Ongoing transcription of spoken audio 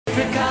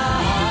Say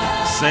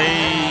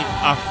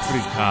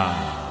Africa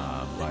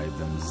by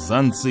the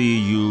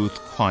Mzansi Youth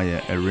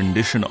Choir, a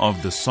rendition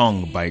of the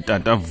song by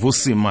Tata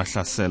Vusi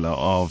Mahlasela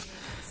of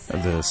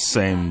the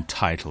same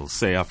title.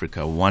 Say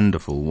Africa,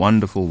 wonderful,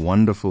 wonderful,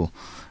 wonderful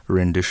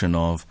rendition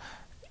of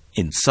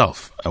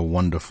itself a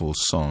wonderful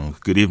song.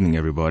 Good evening,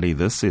 everybody.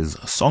 This is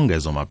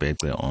Songezo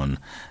Mabete on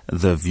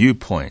The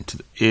Viewpoint.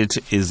 It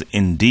is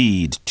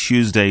indeed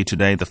Tuesday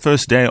today, the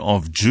first day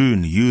of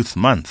June, Youth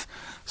Month.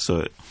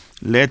 So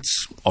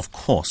let's, of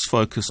course,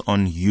 focus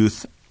on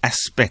youth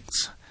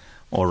aspects,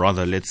 or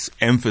rather, let's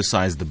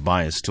emphasize the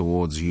bias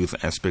towards youth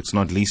aspects,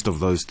 not least of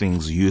those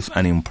things, youth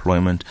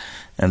unemployment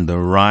and the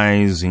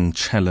rising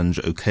challenge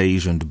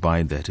occasioned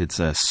by that. It's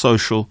a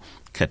social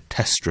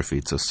catastrophe.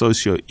 It's a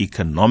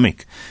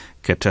socio-economic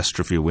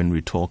catastrophe when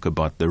we talk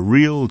about the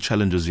real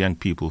challenges young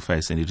people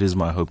face. And it is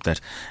my hope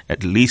that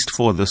at least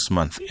for this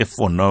month, if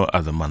for no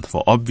other month,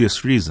 for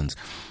obvious reasons,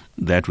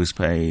 that we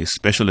pay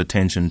special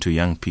attention to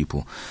young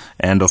people.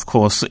 And of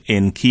course,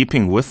 in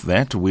keeping with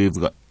that, we've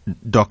got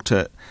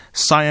Dr.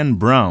 Cyan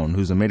Brown,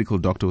 who's a medical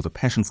doctor with a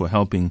passion for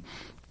helping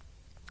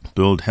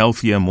build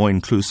healthier, more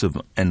inclusive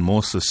and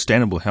more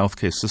sustainable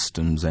healthcare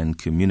systems and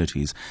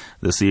communities.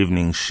 This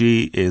evening,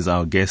 she is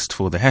our guest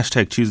for the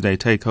hashtag Tuesday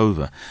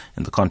Takeover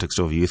in the context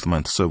of Youth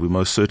Month. So we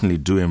most certainly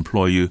do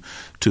implore you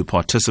to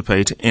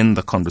participate in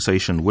the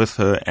conversation with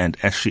her, and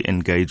as she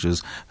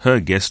engages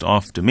her guest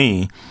after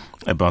me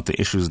about the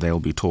issues they'll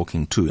be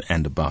talking to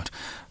and about.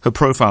 Her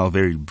profile,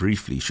 very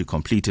briefly: she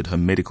completed her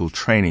medical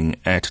training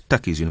at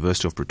Tukkies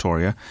University of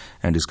Pretoria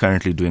and is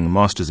currently doing a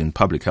master's in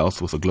public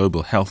health with a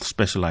global health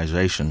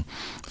specialization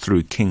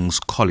through King's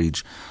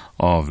College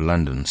of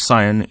London.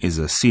 Cyan is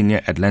a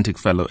senior Atlantic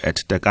fellow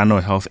at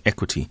Tekano Health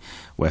Equity,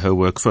 where her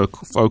work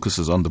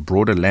focuses on the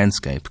broader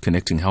landscape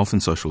connecting health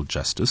and social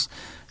justice.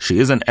 She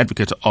is an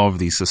advocate of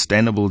the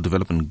Sustainable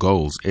Development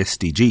Goals,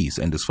 SDGs,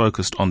 and is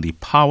focused on the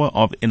power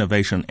of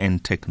innovation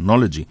and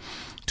technology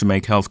to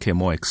make healthcare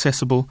more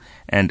accessible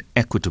and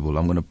equitable.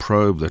 I'm going to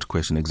probe that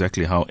question,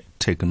 exactly how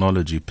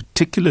technology,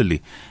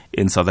 particularly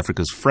in South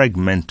Africa's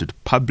fragmented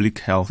public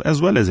health,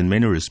 as well as in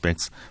many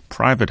respects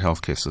private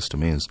healthcare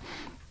system, is.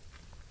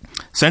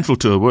 Central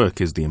to her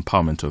work is the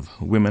empowerment of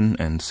women,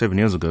 and 7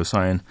 years ago,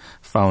 Cyan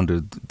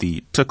founded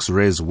the Tuks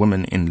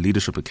Women in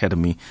Leadership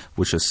Academy,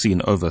 which has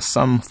seen over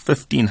some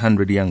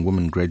 1,500 young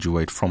women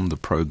graduate from the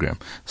program.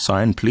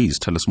 Cyan, please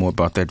tell us more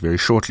about that very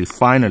shortly.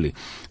 Finally,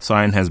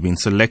 Cyan has been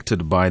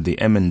selected by the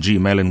M&G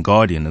Mail and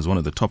Guardian as one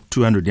of the top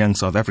 200 young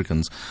South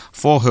Africans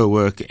for her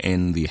work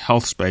in the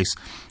health space,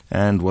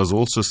 and was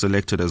also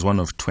selected as one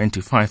of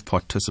 25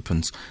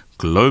 participants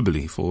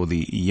globally for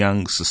the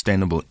Young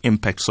Sustainable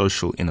Impact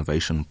Social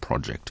Innovation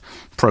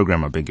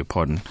Program.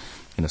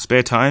 In her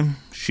spare time,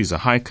 she's a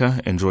hiker,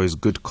 enjoys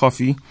good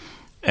coffee,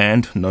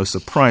 and, no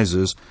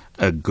surprises,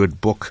 a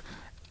good book.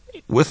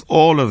 With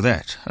all of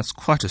that, that's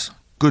quite a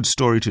good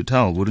story to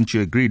tell. Wouldn't you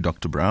agree,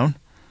 Dr. Brown?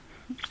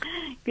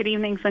 Good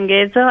evening,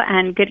 Songezo,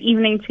 and good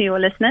evening to your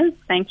listeners.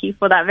 Thank you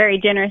for that very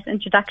generous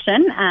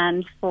introduction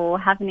and for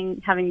having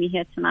me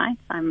here tonight.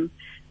 I'm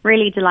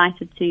really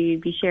delighted to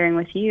be sharing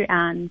with you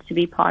and to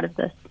be part of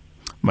this.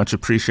 Much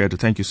appreciated.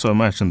 Thank you so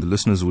much. And the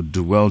listeners would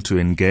do well to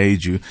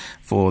engage you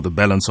for the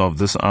balance of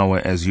this hour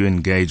as you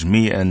engage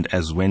me and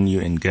as when you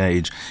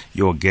engage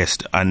your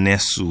guest,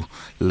 Anesu,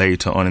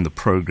 later on in the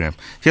program.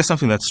 Here's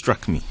something that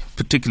struck me,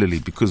 particularly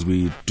because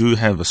we do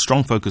have a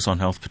strong focus on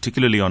health,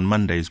 particularly on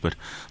Mondays, but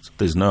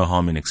there's no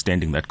harm in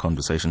extending that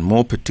conversation,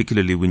 more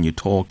particularly when you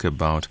talk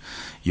about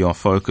you're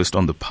focused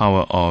on the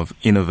power of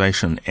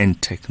innovation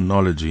and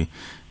technology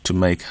to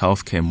make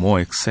healthcare more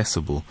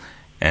accessible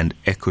and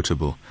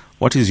equitable.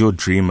 What is your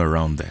dream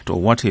around that?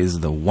 Or what is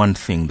the one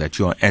thing that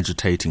you're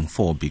agitating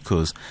for?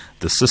 Because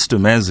the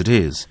system as it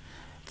is,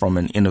 from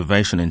an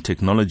innovation and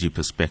technology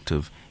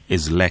perspective,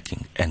 is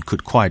lacking and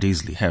could quite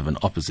easily have an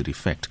opposite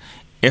effect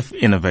if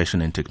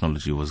innovation and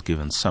technology was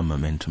given some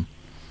momentum.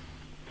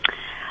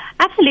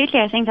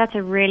 Absolutely. I think that's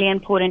a really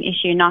important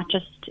issue, not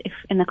just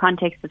in the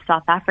context of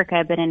South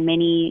Africa, but in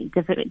many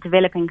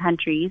developing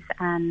countries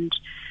and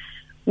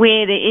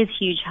where there is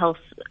huge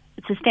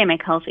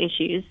systemic health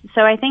issues.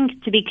 So I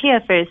think, to be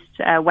clear first,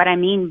 what I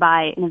mean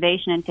by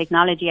innovation and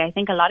technology, I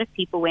think a lot of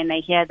people, when they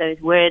hear those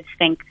words,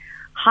 think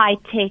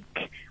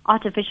high-tech,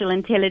 artificial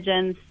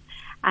intelligence,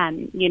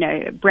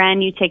 brand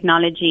new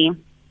technology.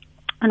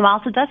 And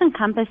whilst it does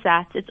encompass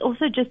that, it's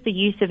also just the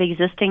use of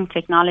existing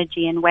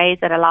technology in ways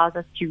that allows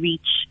us to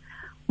reach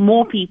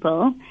more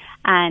people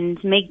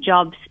and make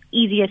jobs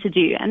easier to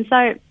do. And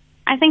so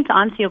I think, to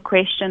answer your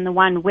question, the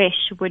one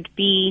wish would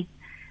be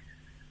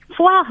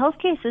for our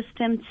healthcare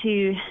system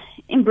to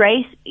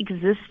embrace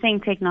existing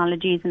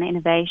technologies and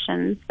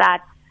innovations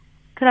that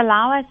could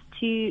allow us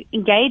to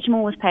engage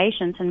more with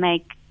patients and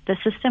make the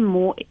system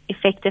more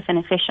effective and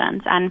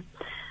efficient. And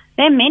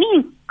there are many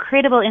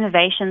incredible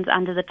innovations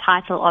under the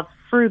title of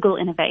frugal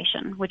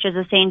innovation, which is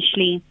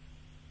essentially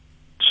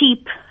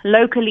cheap,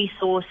 locally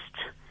sourced,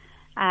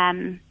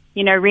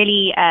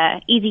 really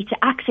easy to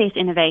access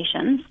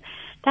innovations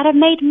that have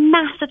made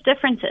massive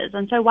differences.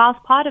 And so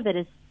whilst part of it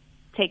is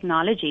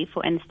technology,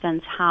 for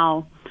instance,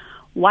 how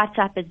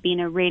WhatsApp has been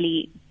a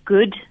really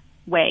good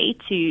way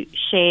to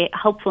share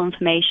helpful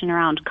information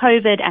around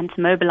COVID and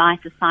to mobilize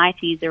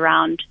societies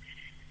around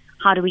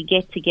how do we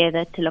get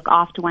together to look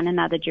after one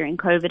another during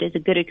COVID is a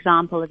good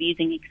example of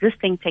using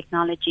existing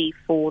technology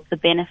for the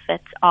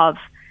benefits of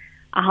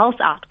a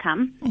health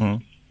outcome.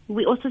 Mm-hmm.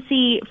 We also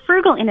see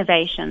frugal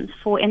innovations.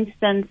 For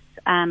instance,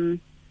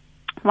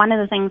 one of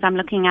the things I'm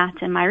looking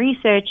at in my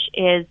research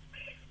is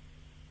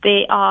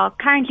there are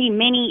currently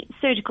many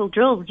surgical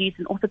drills used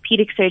in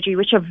orthopedic surgery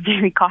which are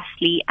very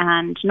costly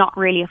and not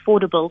really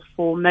affordable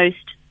for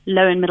most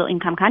low and middle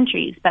income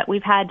countries. But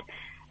we've had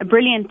a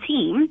brilliant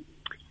team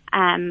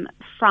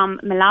from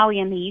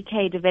Malawi and the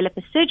UK develop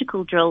a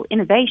surgical drill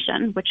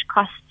innovation which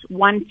costs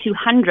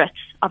 1/200th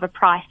of a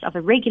price of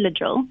a regular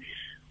drill,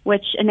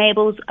 which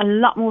enables a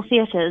lot more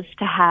theatres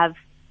to have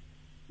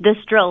this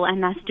drill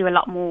and thus do a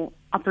lot more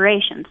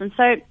operations. And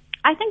so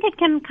I think it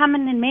can come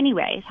in many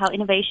ways, how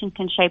innovation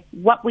can shape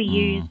what we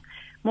use,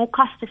 more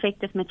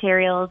cost-effective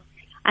materials,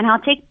 and how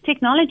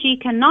technology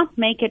cannot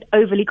make it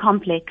overly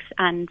complex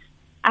and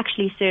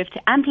actually serve to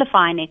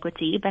amplify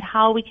inequity, but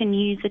how we can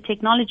use the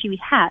technology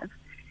we have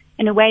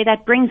in a way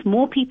that brings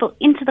more people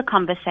into the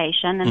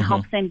conversation and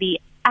helps them be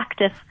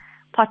active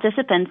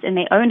participants in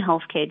their own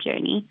healthcare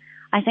journey.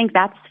 I think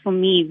that's, for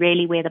me,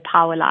 really where the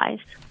power lies.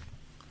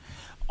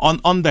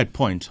 On that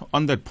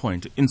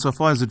point,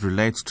 insofar as it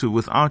relates to,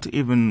 without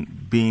even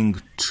being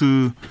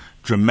too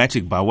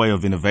dramatic by way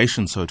of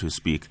innovation, so to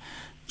speak,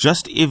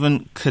 just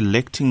even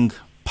collecting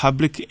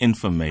public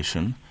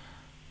information,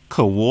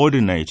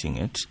 coordinating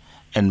it,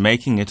 and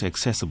making it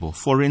accessible.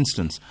 For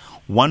instance,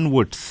 one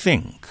would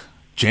think,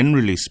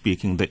 generally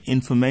speaking, the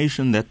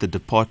information that the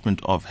Department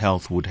of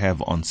Health would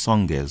have on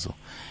Songezo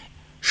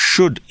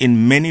should,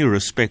 in many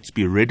respects,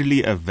 be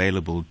readily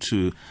available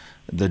to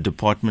the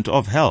Department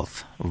of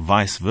Health,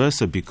 vice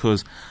versa,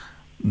 because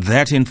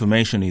that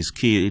information is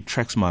key. It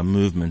tracks my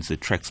movements,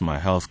 it tracks my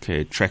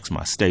healthcare, it tracks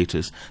my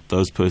status,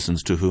 those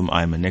persons to whom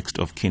I am a next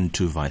of kin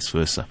to, vice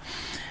versa.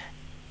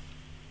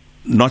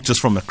 Not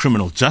just from a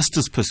criminal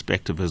justice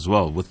perspective as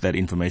well, with that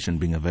information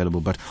being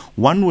available, but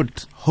one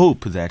would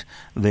hope that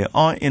there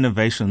are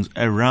innovations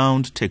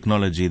around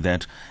technology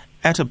that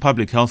at a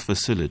public health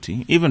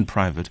facility, even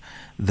private,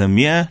 the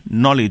mere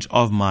knowledge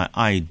of my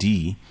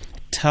ID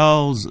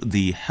tells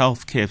the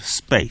healthcare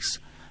space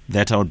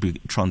that I would be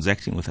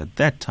transacting with at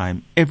that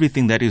time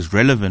everything that is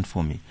relevant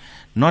for me.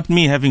 Not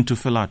me having to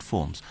fill out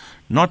forms.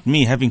 Not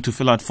me having to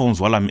fill out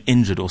forms while I'm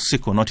injured or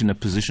sick or not in a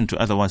position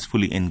to otherwise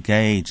fully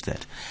engage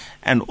that.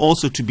 And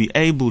also to be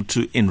able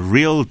to, in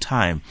real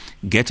time,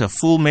 get a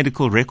full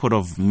medical record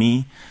of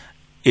me.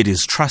 It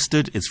is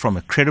trusted, it's from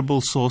a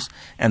credible source,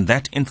 and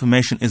that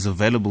information is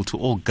available to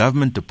all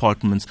government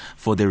departments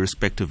for their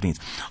respective needs.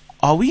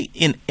 Are we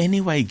in any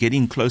way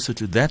getting closer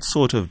to that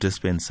sort of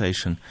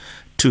dispensation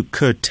to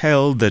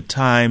curtail the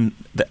time,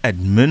 the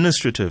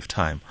administrative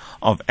time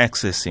of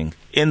accessing,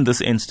 in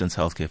this instance,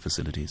 healthcare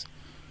facilities?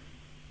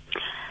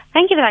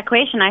 Thank you for that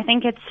question. I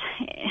think it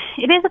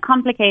is a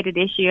complicated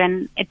issue,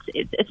 and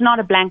it's not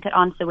a blanket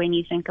answer when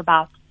you think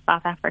about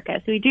South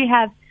Africa. So we do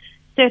have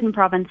certain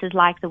provinces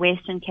like the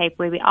Western Cape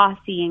where we are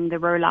seeing the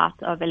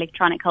rollout of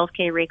electronic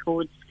healthcare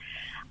records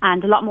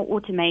and a lot more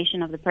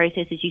automation of the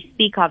processes you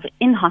speak of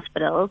in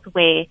hospitals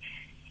where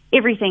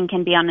everything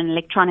can be on an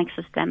electronic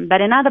system.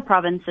 But in other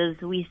provinces,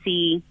 we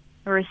see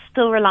we're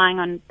still relying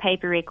on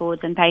paper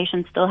records, and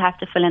patients still have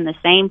to fill in the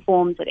same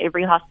forms at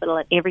every hospital,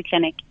 at every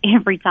clinic,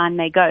 every time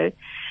they go.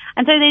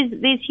 And so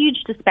there's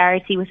huge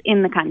disparity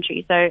within the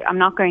country. So I'm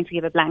not going to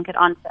give a blanket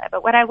answer.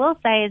 But what I will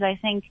say is I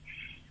think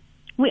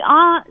we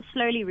are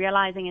slowly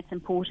realizing its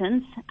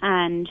importance,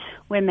 and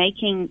we're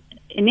making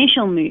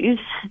initial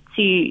moves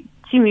to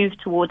move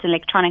towards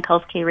electronic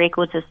healthcare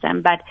record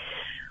system. But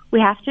we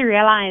have to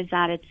realize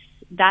that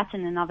that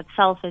in and of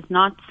itself is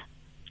not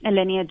a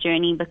linear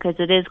journey, because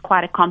it is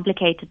quite a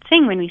complicated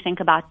thing when we think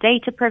about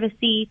data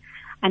privacy,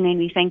 and when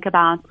we think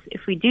about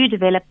if we do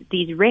develop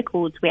these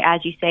records where,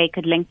 as you say,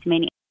 could link to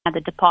many other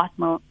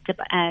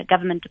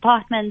government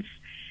departments,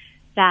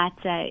 that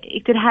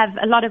it could have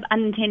a lot of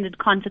unintended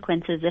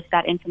consequences if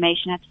that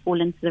information had to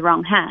fall into the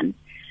wrong hands.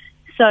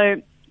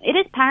 So it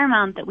is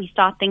paramount that we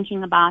start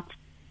thinking about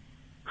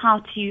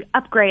how to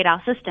upgrade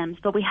our systems,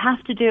 but we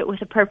have to do it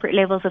with appropriate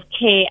levels of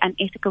care and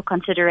ethical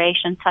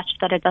consideration such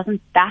that it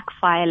doesn't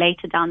backfire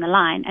later down the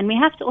line. And we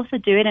have to also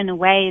do it in a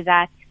way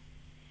that,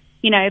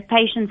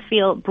 patients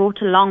feel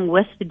brought along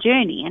with the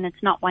journey, and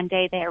it's not one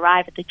day they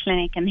arrive at the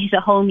clinic and there's a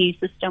whole new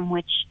system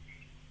which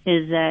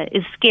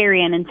is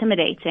scary and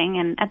intimidating.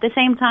 And at the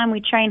same time,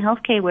 we train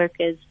healthcare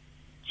workers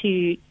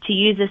to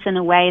use this in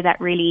a way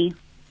that really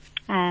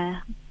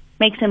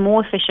makes them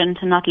more efficient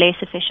and not less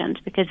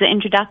efficient, because the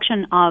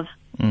introduction of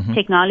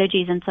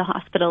technologies into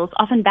hospitals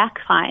often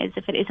backfires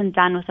if it isn't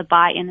done with a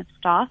buy-in of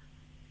staff,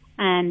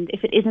 and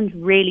if it isn't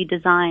really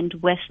designed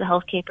with the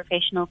healthcare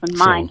professionals in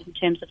mind in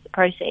terms of the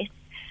process.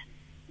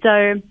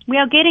 So we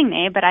are getting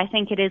there, but I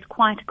think it is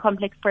quite a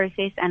complex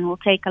process and will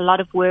take a lot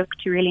of work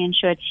to really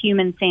ensure it's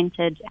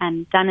human-centered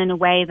and done in a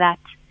way that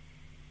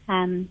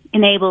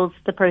enables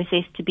the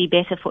process to be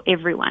better for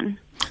everyone.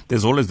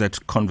 There's always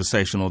that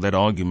conversation or that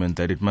argument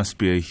that it must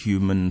be a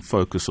human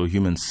focus or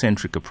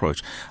human-centric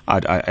approach.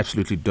 I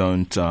absolutely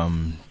don't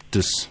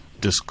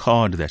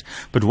discard that.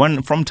 But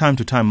one, from time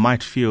to time,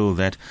 might feel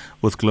that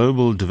with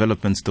global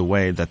developments the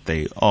way that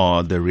they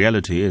are, the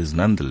reality is,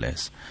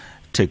 nonetheless,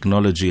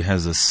 technology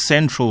has a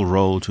central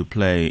role to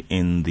play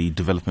in the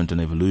development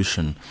and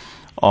evolution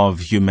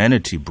of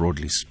humanity,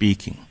 broadly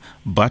speaking,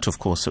 but, of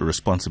course,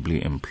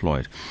 responsibly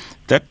employed.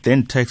 That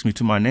then takes me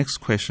to my next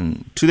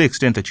question. To the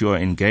extent that you are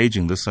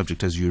engaging this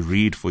subject as you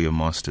read for your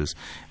Masters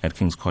at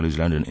King's College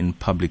London in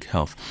public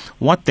health,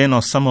 what then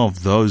are some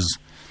of those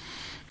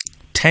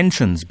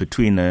tensions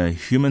between a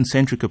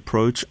human-centric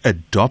approach,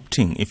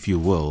 adopting, if you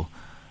will,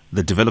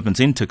 the developments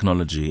in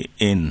technology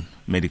in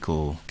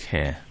medical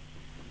care?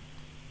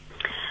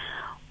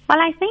 Well,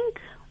 I think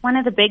one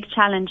of the big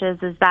challenges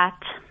is that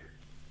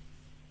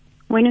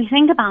when we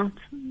think about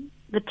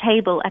the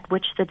table at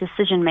which the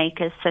decision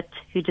makers sit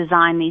who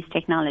design these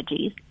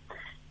technologies,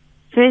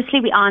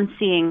 firstly, we aren't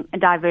seeing a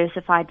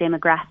diversified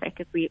demographic.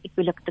 If we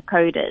look at the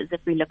coders, if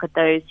we look at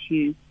those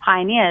who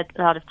pioneered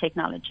a lot of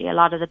technology, a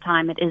lot of the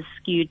time it is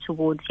skewed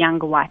towards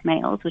younger white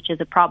males, which is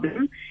a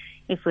problem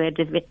if we're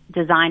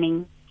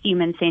designing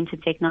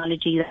human-centered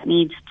technology that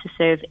needs to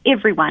serve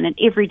everyone and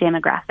every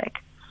demographic.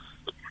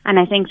 And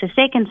I think the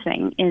second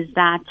thing is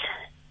that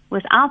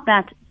without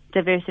that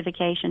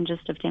diversification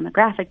just of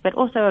demographic, but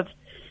also of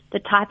the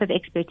type of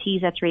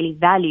expertise that's really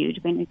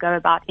valued when we go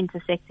about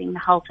intersecting the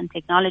health and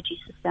technology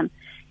system,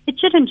 it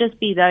shouldn't just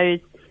be those,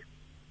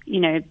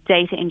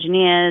 data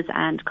engineers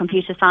and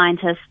computer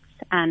scientists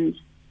and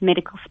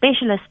medical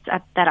specialists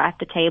that are at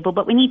the table,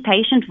 but we need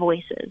patient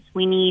voices.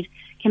 We need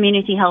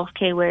community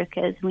healthcare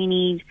workers. We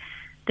need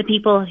the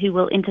people who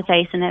will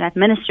interface in an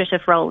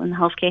administrative role in the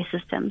healthcare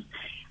systems.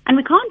 And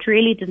we can't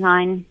really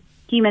design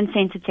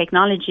human-centered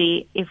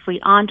technology if we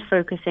aren't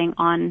focusing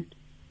on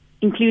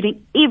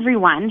including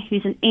everyone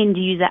who's an end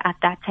user at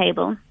that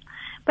table.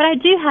 But I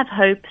do have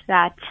hope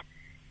that,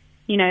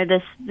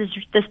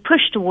 this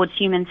push towards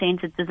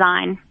human-centered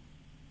design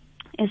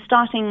is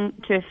starting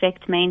to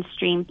affect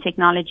mainstream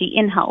technology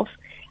in health.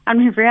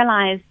 And we've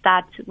realized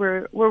that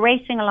we're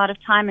wasting a lot of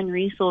time and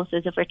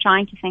resources if we're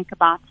trying to think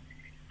about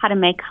how to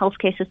make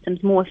healthcare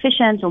systems more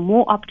efficient or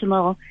more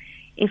optimal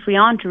if we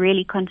aren't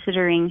really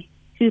considering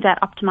who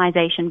that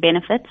optimization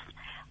benefits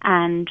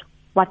and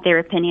what their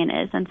opinion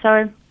is. And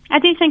so I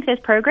do think there's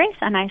progress,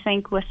 and I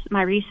think with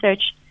my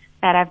research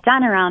that I've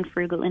done around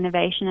frugal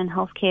innovation in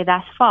healthcare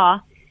thus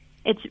far,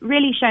 it's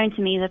really shown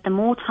to me that the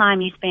more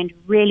time you spend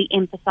really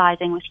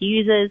empathizing with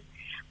users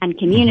and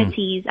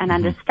communities and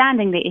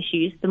understanding the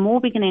issues, the more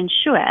we can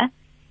ensure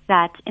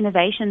that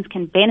innovations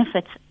can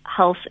benefit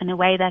health in a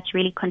way that's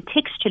really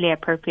contextually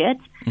appropriate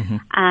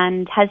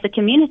and has the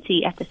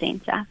community at the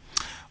center.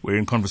 We're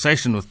in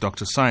conversation with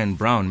Dr. Cyan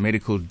Brown,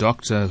 medical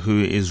doctor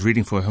who is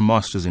reading for her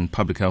Masters in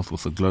Public Health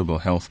with a Global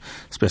Health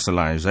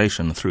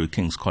specialization through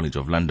King's College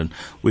of London.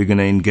 We're going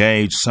to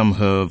engage some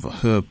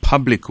of her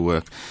public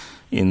work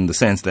in the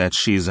sense that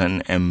she's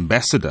an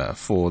ambassador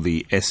for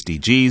the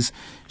SDGs.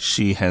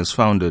 She has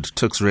founded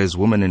Tuksres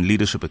Women in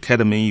Leadership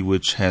Academy,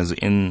 which has,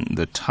 in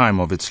the time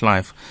of its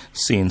life,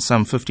 seen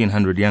some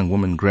 1,500 young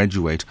women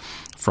graduate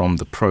from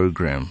the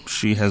program.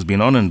 She has been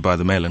honored by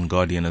the Mail and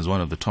Guardian as one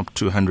of the top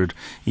 200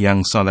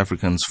 young South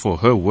Africans for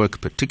her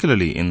work,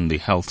 particularly in the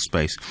health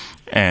space,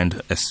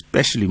 and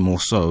especially more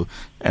so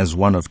as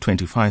one of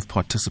 25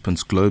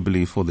 participants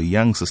globally for the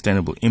Young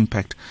Sustainable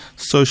Impact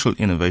Social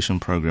Innovation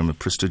Program, a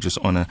prestigious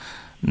honor.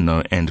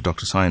 And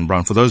Dr. Cyan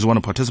Brown. For those who want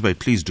to participate,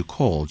 please do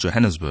call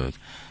Johannesburg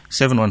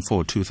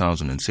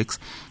 714-2006.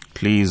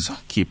 Please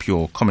keep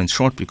your comments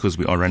short because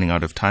we are running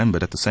out of time,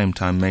 but at the same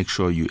time, make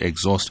sure you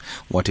exhaust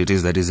what it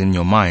is that is in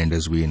your mind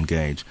as we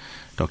engage.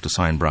 Dr.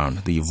 Cyan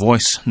Brown, the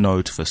voice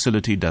note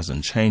facility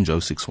doesn't change,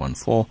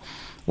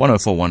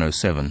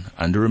 0614-104-107.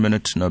 Under a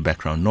minute, no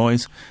background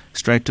noise,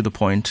 straight to the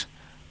point,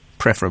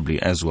 preferably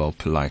as well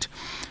polite.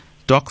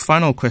 Doc,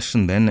 final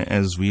question then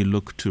as we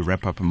look to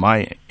wrap up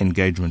my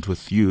engagement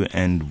with you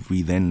and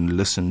we then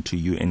listen to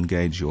you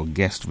engage your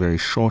guest very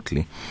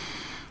shortly.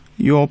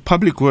 Your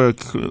public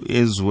work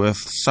is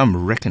worth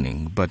some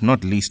reckoning, but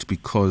not least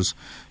because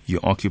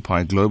you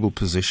occupy global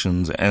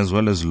positions as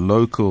well as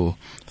local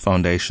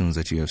foundations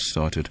that you have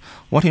started.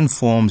 What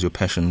informs your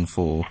passion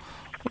for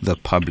the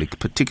public,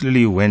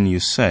 particularly when you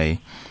say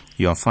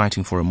you are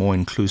fighting for a more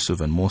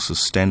inclusive and more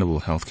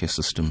sustainable healthcare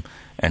system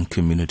and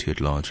community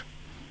at large?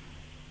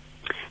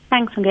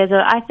 Thanks,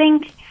 Mbizvo. I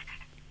think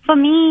for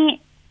me,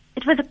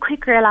 it was a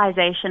quick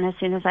realization as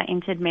soon as I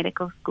entered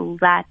medical school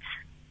that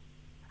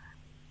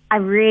I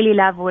really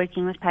love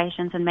working with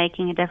patients and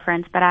making a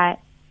difference, but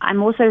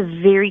I'm also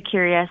very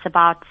curious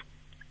about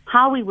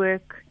how we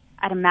work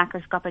at a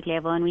macroscopic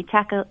level and we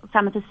tackle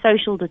some of the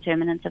social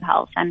determinants of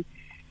health. And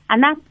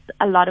that's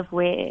a lot of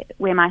where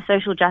my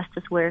social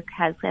justice work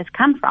has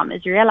come from,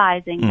 is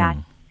realizing that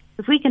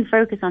if we can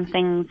focus on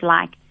things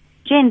like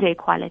gender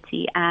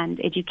equality and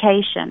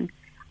education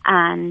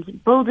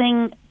and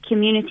building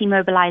community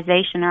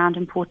mobilization around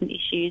important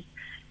issues,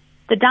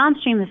 the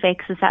downstream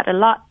effects is that a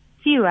lot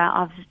fewer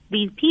of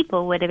these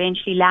people would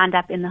eventually land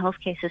up in the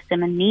healthcare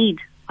system in need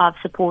of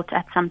support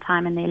at some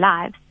time in their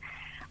lives.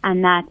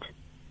 And that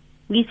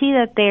we see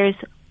that there's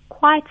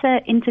quite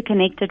an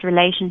interconnected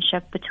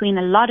relationship between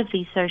a lot of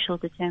these social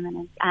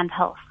determinants and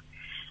health.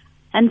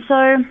 And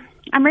so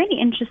I'm really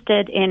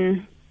interested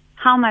in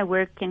how my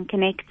work can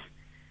connect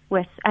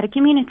with at a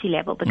community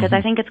level, because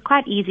I think it's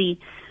quite easy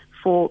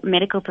for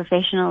medical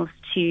professionals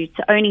to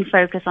only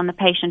focus on the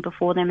patient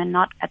before them and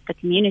not at the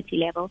community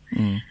level.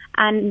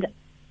 And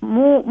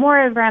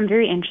moreover, I'm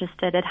very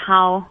interested at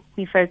how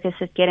we focus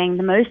at getting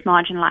the most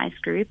marginalized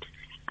groups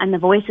and the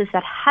voices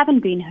that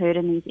haven't been heard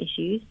in these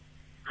issues,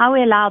 how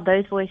we allow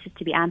those voices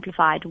to be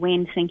amplified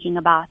when thinking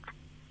about,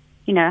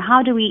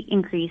 how do we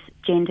increase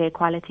gender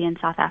equality in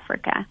South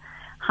Africa?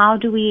 How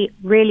do we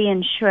really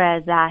ensure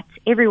that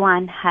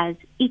everyone has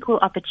equal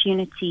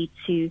opportunity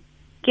to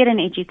get an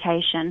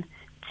education,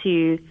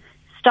 to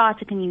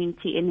start a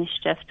community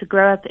initiative, to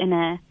grow up in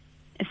a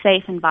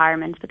safe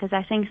environment? Because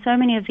I think so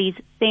many of these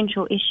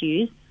central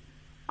issues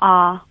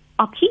are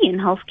key in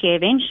healthcare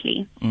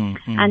eventually.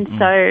 And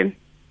so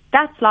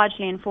that's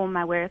largely informed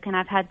my work, and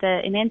I've had the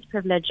immense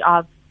privilege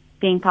of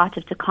being part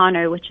of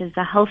Tekano, which is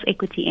a health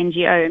equity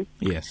NGO,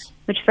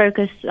 which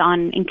focuses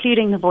on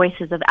including the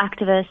voices of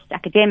activists,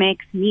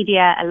 academics,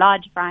 media, a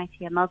large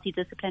variety, a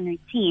multidisciplinary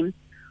team,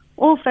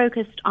 all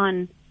focused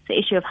on the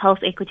issue of health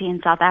equity in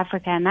South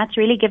Africa. And that's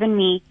really given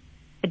me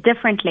a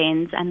different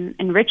lens and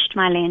enriched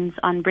my lens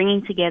on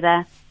bringing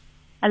together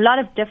a lot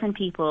of different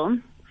people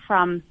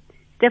from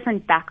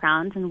different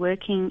backgrounds and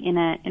working in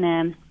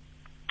a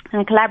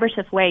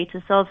collaborative way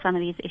to solve some of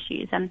these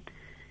issues. And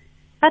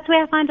that's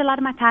where I find a lot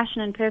of my passion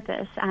and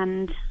purpose,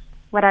 and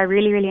what I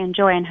really, really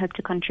enjoy and hope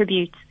to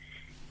contribute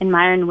in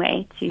my own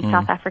way to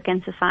South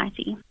African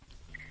society.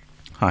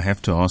 I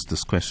have to ask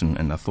this question,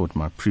 and I thought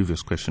my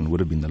previous question would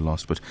have been the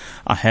last, but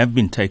I have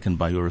been taken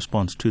by your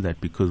response to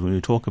that, because when you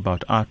talk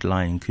about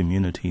outlying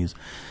communities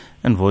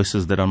and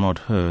voices that are not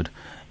heard,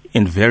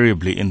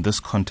 invariably in this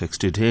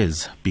context it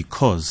is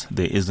because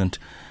there isn't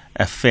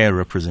a fair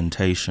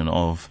representation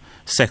of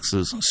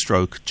sexes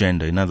 /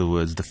 gender. In other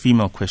words, the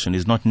female question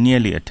is not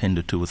nearly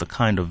attended to with the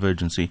kind of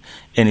urgency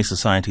any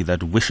society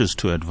that wishes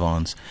to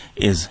advance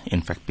is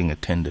in fact being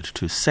attended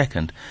to.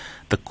 Second,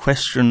 the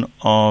question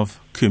of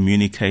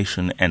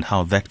communication and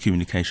how that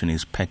communication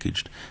is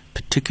packaged,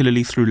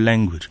 particularly through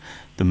language.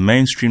 The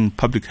mainstream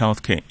public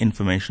healthcare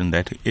information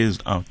that is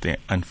out there,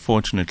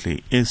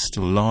 unfortunately, is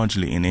still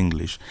largely in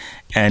English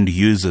and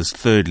uses,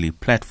 thirdly,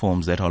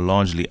 platforms that are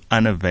largely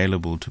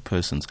unavailable to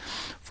persons.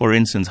 For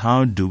instance,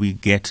 how do we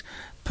get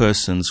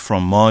persons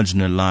from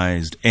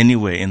marginalized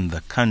anywhere in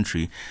the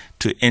country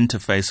to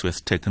interface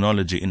with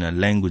technology in a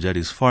language that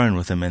is foreign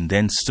with them, and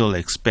then still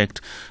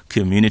expect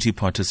community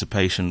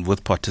participation?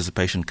 With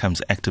participation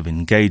comes active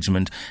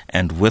engagement,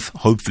 and with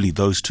hopefully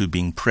those two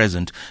being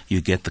present, you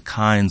get the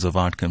kinds of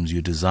outcomes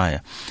you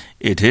desire.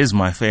 It is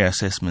my fair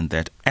assessment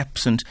that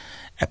absent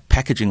a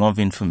packaging of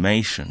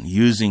information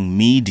using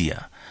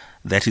media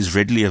that is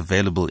readily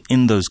available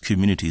in those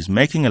communities,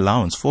 making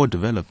allowance for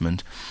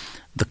development,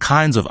 the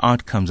kinds of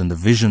outcomes and the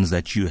visions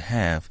that you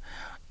have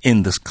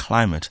in this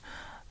climate,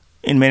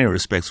 in many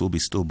respects, will be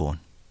stillborn.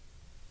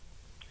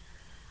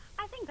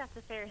 I think that's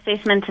a fair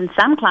assessment in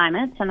some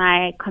climates, and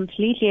I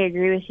completely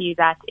agree with you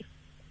that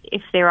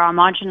if there are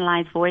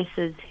marginalized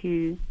voices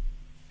who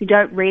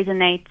don't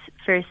resonate,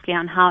 firstly,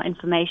 on how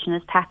information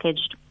is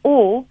packaged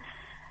or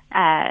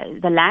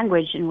the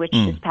language in which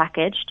it is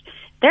packaged,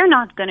 they're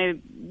not going to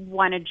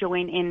want to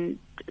join in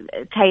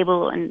a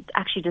table and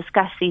actually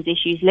discuss these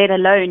issues, let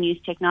alone use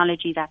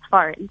technology that's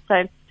foreign.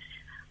 So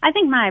I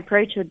think my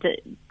approach to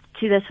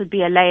this would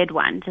be a layered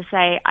one, to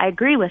say, I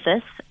agree with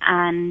this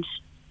and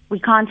we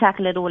can't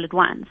tackle it all at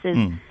once.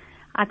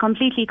 I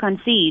completely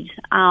concede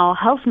our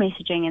health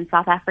messaging in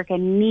South Africa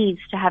needs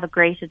to have a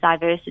greater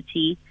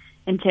diversity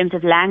in terms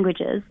of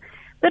languages,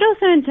 but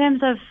also in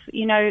terms of,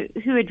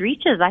 who it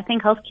reaches. I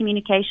think health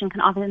communication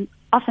can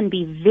often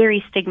be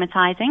very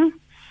stigmatizing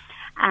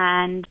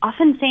and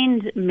often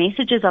send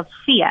messages of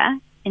fear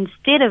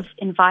instead of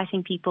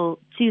inviting people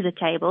to the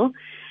table.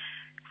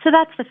 So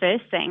that's the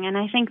first thing. And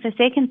I think the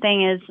second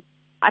thing is,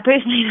 I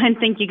personally don't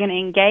think you're going to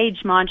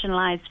engage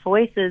marginalized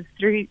voices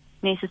through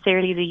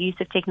necessarily the use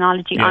of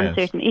technology on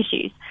certain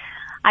issues.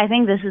 I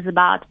think this is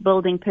about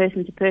building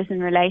person-to-person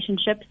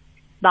relationships,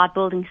 about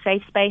building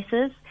safe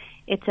spaces.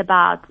 It's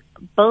about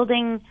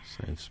building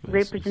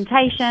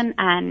representation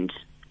and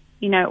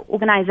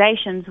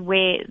organizations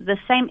where the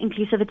same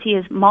inclusivity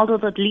is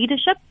modeled at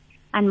leadership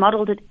and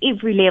modeled at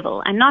every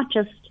level, and not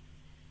just,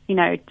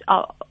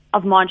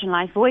 of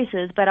marginalized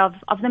voices, but of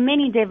the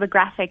many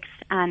demographics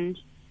and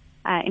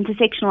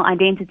intersectional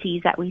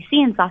identities that we see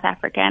in South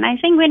Africa. And I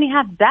think when you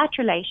have that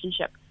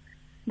relationship,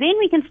 then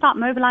we can start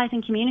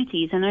mobilizing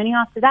communities, and only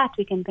after that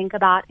we can think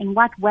about in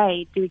what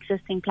way do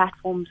existing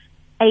platforms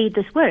aid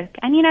this work.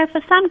 And,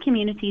 for some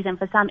communities and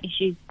for some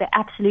issues, they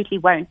absolutely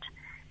won't.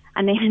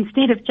 And then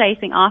instead of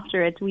chasing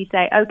after it, we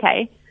say,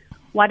 okay,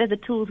 what are the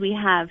tools we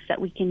have that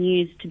we can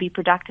use to be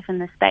productive in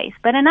this space.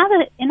 But in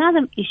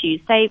other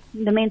issues, say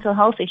the mental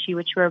health issue,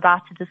 which we're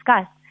about to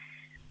discuss,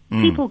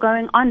 people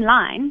going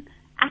online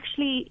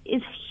actually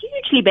is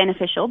hugely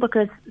beneficial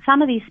because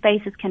some of these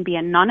spaces can be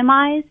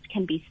anonymized,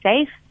 can be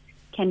safe,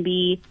 can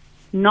be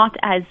not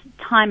as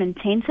time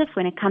intensive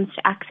when it comes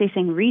to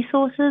accessing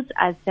resources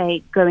as,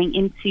 say, going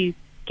in to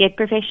get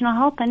professional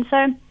help. And so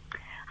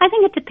I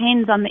think it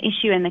depends on the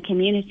issue in the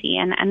community,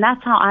 and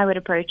that's how I would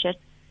approach it,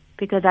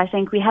 because I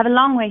think we have a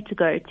long way to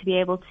go to be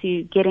able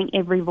to getting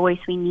every voice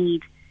we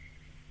need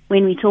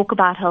when we talk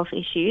about health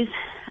issues.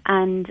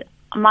 And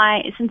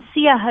my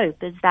sincere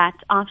hope is that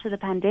after the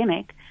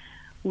pandemic,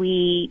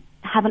 we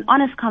have an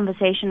honest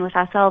conversation with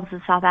ourselves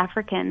as South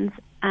Africans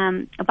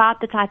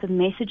about the type of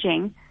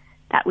messaging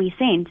that we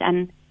sent,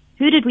 and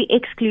who did we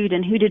exclude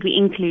and who did we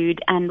include,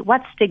 and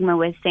what stigma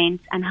was sent,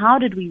 and how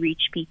did we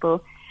reach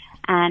people,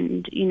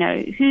 and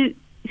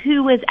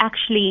who was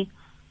actually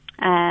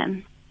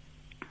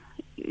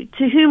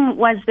to whom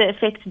was the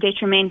effect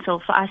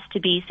detrimental for us to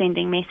be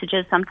sending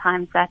messages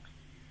sometimes that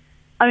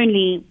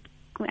only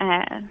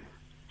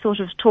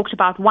sort of talked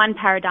about one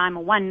paradigm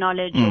or one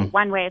knowledge or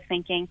one way of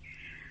thinking.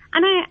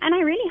 And I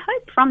really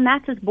hope from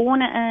that is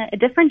born a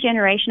different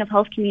generation of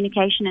health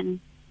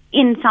communication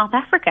in South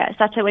Africa,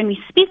 such that when we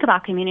speak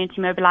about community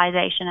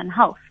mobilization and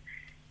health,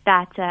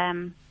 that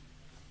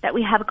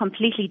we have a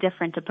completely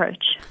different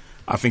approach.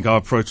 I think our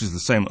approach is the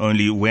same,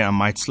 only where I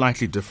might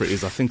slightly differ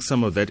is I think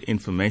some of that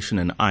information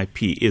and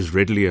IP is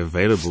readily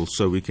available,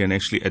 so we can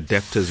actually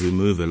adapt as we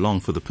move along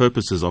for the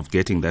purposes of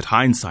getting that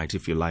hindsight,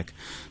 if you like,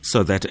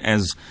 so that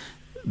as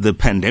the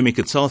pandemic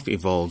itself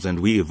evolves and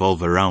we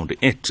evolve around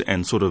it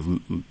and sort of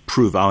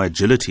prove our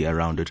agility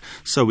around it,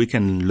 so we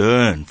can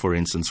learn, for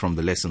instance, from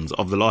the lessons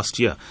of the last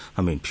year.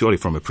 I mean, purely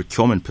from a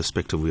procurement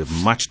perspective, we have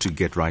much to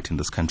get right in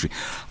this country.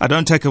 I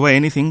don't take away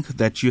anything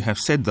that you have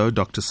said, though,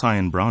 Dr.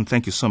 Cyan Brown.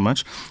 Thank you so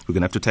much. We're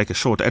going to have to take a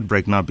short ad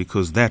break now,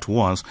 because that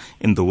was,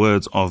 in the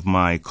words of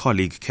my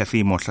colleague,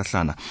 Kathy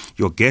Mohlahlana,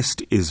 your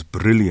guest is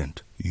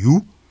brilliant.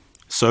 You?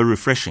 So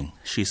refreshing,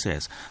 she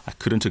says. I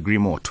couldn't agree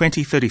more.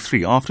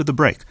 20:33 after the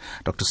break.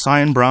 Dr.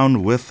 Cyan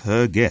Brown with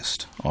her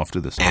guest after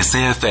this.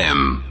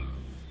 SAFM.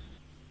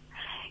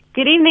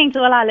 Good evening to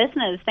all our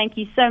listeners. Thank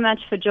you so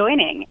much for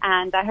joining,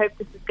 and I hope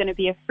this is going to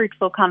be a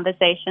fruitful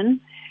conversation.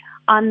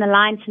 On the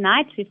line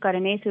tonight, we've got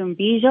Anesu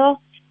Mbizvo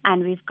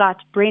and we've got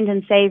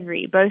Brendan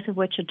Savary, both of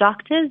which are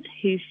doctors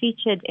who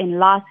featured in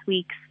last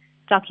week's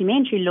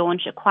documentary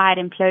launch, A Quiet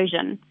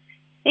Implosion.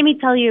 Let me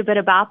tell you a bit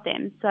about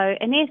them. So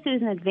Anesu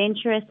is an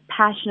adventurous,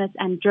 passionate,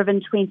 and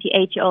driven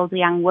 28-year-old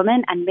young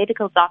woman and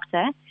medical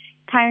doctor,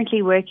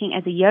 currently working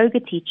as a yoga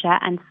teacher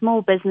and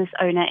small business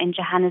owner in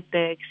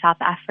Johannesburg, South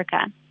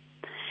Africa.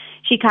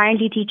 She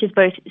currently teaches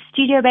both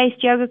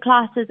studio-based yoga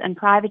classes and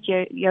private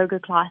yoga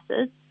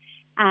classes,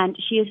 and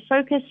she is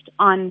focused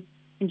on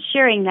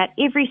ensuring that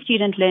every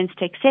student learns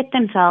to accept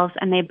themselves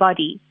and their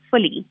body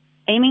fully,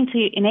 aiming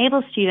to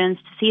enable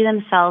students to see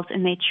themselves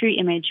in their true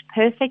image,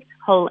 perfect,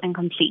 whole, and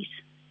complete.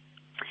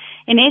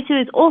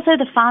 Anesu is also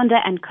the founder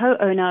and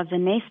co-owner of the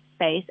Nest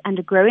Space and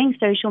a growing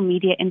social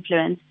media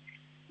influencer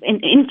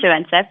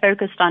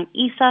focused on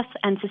ethos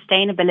and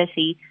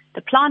sustainability,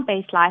 the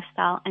plant-based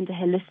lifestyle, and a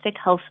holistic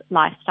health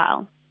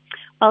lifestyle.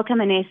 Welcome,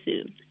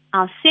 Anesu.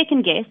 Our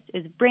second guest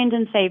is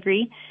Brendan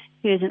Savary,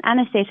 who is an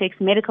Anaesthetics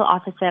medical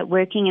officer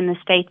working in the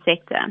state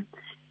sector.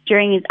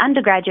 During his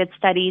undergraduate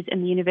studies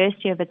in the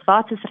University of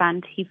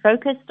Witwatersrand, he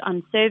focused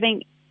on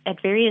serving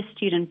at various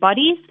student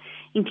bodies,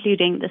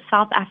 including the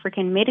South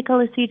African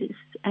Medical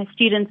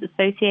Students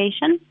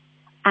Association,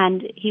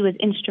 and he was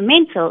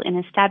instrumental in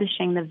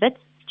establishing the WITS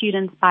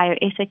Students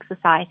Bioethics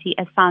Society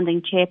as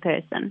founding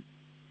chairperson.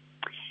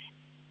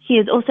 He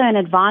is also an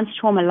advanced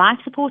trauma life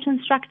support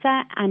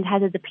instructor and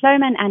has a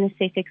diploma in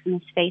anesthetics in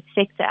the state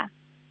sector.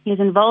 He is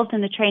involved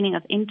in the training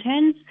of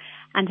interns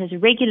and has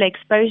regular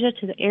exposure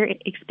to the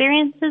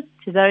experiences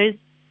to those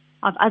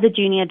of other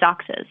junior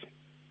doctors.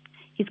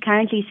 He's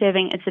currently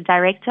serving as the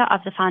director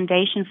of the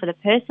Foundation for the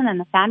Person and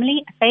the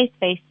Family, a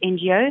faith-based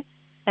NGO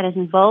that is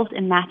involved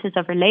in matters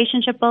of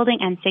relationship building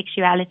and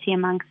sexuality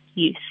amongst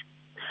youth.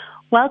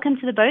 Welcome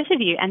to the both of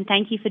you, and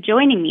thank you for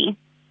joining me.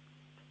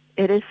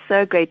 It is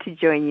so great to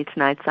join you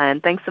tonight,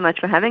 Cyan. Thanks so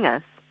much for having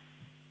us.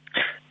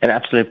 An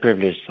absolute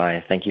privilege,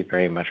 Cyan. Thank you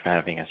very much for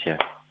having us here.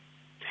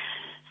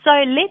 So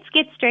let's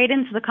get straight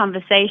into the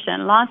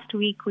conversation. Last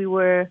week we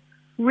were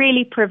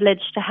really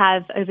privileged to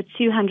have over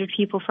 200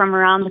 people from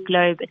around the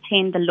globe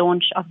attend the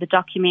launch of the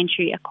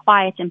documentary A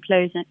Quiet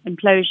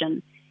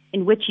Implosion,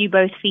 in which you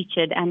both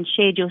featured and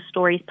shared your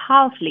stories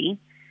powerfully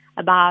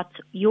about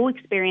your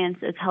experience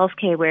as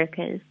healthcare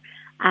workers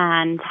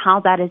and how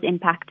that has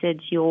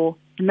impacted your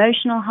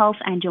emotional health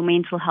and your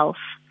mental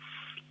health.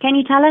 Can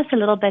you tell us a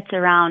little bit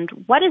around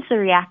what has the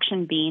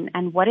reaction been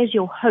and what is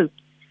your hope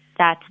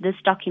that this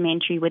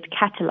documentary would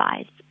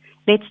catalyze?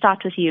 Let's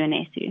start with you,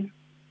 Anesu.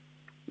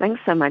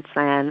 Thanks so much,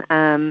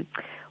 Cyan.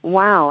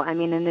 Wow. I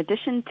mean, in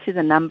addition to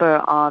the number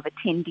of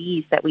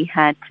attendees that we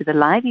had to the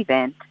live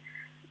event,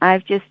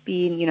 I've just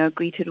been,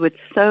 greeted with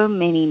so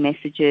many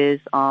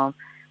messages of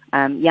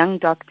young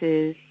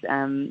doctors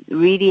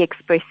really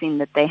expressing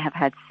that they have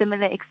had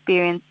similar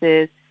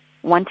experiences,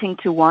 wanting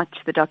to watch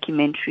the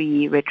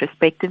documentary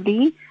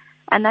retrospectively,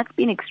 and that's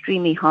been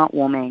extremely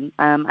heartwarming.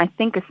 I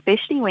think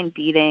especially when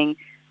dealing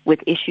with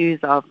issues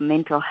of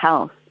mental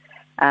health,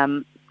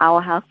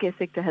 our healthcare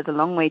sector has a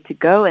long way to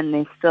go, and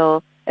there's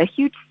still a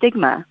huge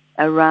stigma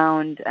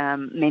around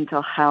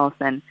mental health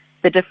and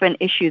the different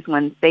issues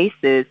one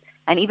faces,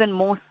 and even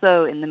more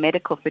so in the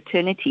medical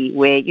fraternity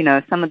where, you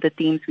know, some of the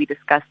themes we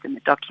discussed in the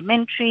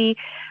documentary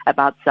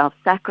about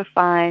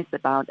self-sacrifice,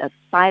 about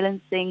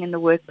silencing in the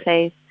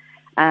workplace,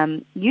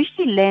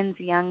 usually lends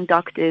young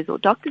doctors or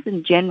doctors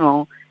in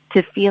general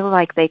to feel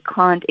like they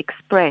can't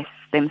express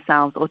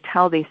themselves or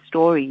tell their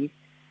stories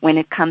when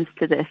it comes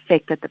to the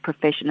effect that the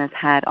profession has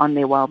had on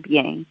their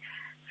well-being.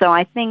 So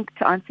I think,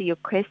 to answer your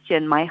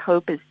question, my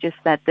hope is just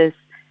that this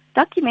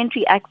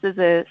documentary acts as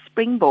a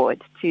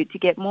springboard to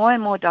get more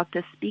and more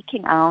doctors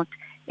speaking out,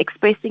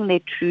 expressing their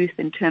truth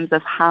in terms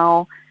of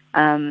how,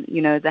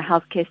 the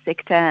healthcare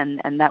sector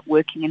and that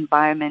working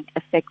environment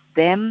affects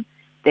them,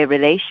 their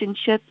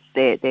relationships,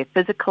 their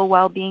physical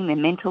well-being, their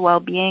mental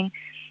well-being.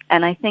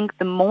 And I think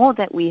the more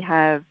that we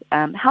have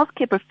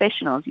healthcare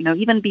professionals,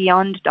 even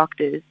beyond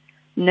doctors,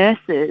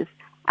 nurses,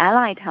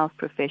 allied health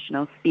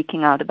professionals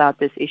speaking out about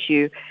this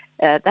issue,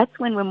 that's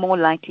when we're more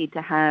likely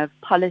to have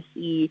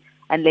policy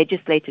and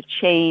legislative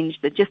change,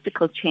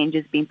 logistical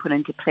changes being put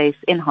into place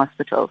in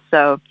hospitals.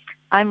 So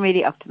I'm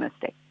really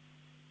optimistic.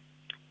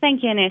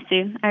 Thank you,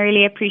 Anesu. I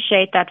really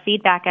appreciate that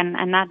feedback,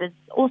 and that is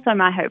also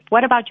my hope.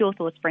 What about your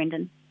thoughts,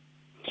 Brendan?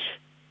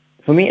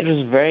 For me, it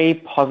was very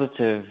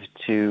positive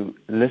to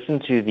listen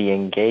to the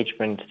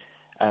engagement,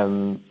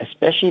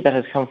 especially that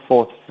has come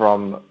forth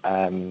from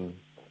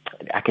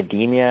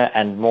academia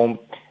and more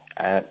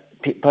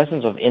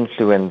persons of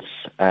influence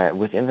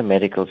within the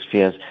medical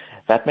spheres.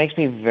 That makes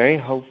me very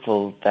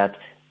hopeful that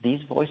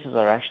these voices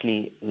are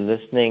actually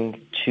listening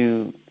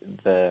to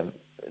the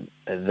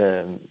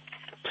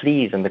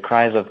pleas and the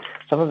cries of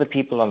some of the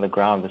people on the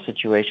ground, the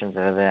situations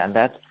that are there, and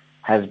that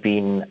has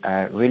been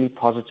really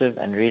positive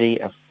and really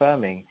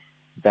affirming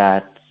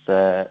that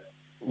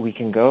we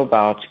can go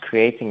about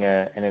creating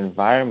an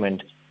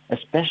environment,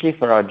 especially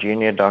for our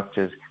junior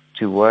doctors,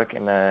 to work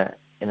in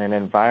an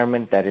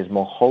environment that is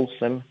more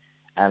wholesome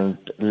and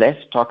less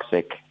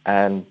toxic,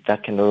 and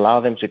that can allow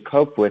them to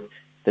cope with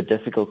the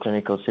difficult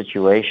clinical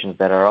situations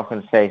that are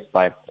often faced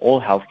by all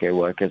healthcare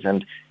workers,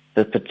 and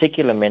the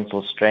particular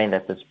mental strain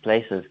that this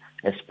places,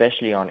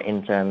 especially on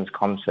interns,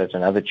 consults,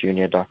 and other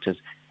junior doctors,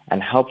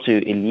 and help to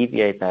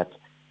alleviate that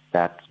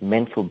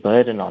mental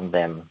burden on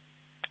them,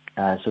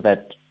 so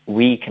that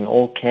we can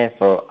all care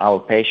for our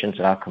patients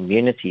and our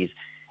communities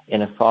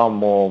in a far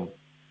more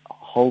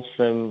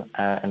wholesome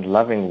and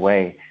loving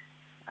way,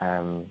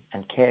 and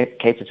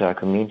cater to our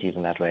communities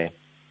in that way.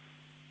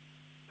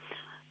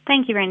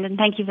 Thank you, Brendan.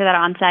 Thank you for that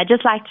answer. I'd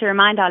just like to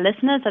remind our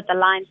listeners that the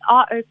lines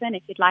are open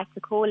if you'd like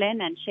to call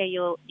in and share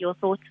your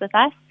thoughts with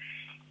us.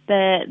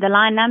 The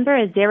line number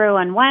is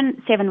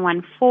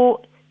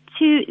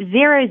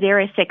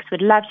 011-714-2006.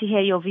 We'd love to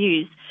hear your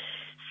views.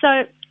 So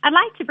I'd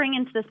like to bring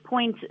into this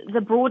point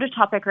the broader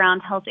topic around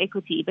health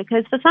equity,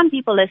 because for some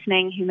people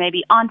listening who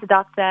maybe aren't a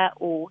doctor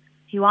or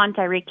who aren't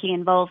directly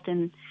involved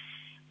in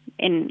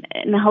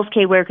the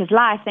healthcare worker's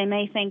life, they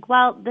may think,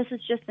 well, this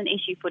is just an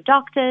issue for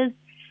doctors,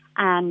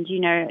 and,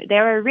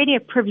 they're already a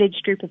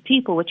privileged group of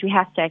people, which we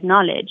have to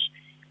acknowledge,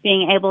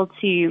 being able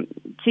to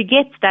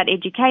get that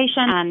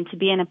education and to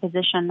be in a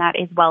position that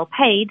is well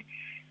paid.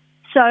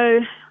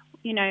 So,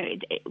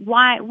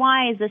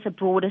 why is this a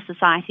broader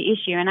society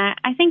issue? And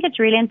I think it's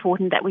really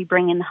important that we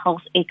bring in the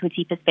health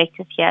equity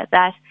perspective here,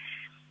 that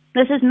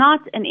this is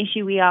not an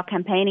issue we are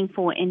campaigning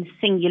for in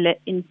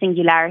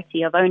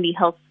singularity of only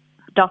health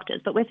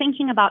doctors, but we're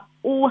thinking about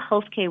all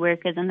healthcare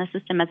workers in the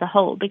system as a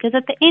whole, because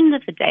at the end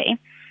of the day,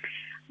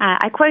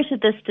 I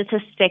quoted this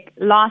statistic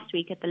last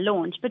week at the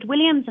launch, but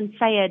Williams and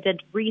Sayer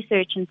did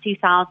research in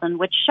 2000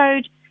 which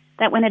showed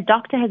that when a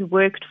doctor has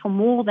worked for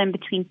more than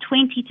between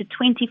 20 to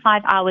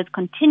 25 hours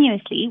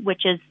continuously,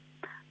 which is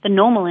the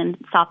normal in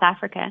South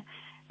Africa,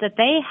 that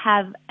they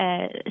have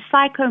a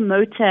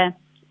psychomotor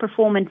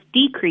performance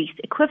decrease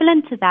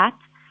equivalent to that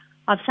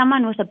of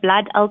someone with a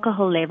blood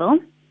alcohol level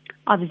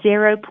of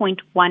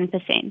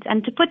 0.1%.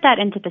 And to put that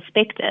into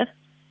perspective,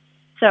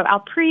 so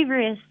our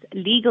previous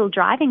legal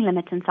driving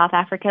limit in South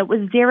Africa was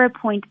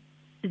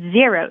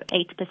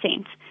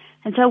 0.08%.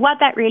 And so what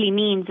that really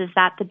means is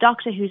that the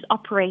doctor who's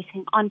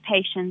operating on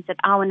patients at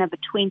hour number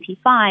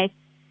 25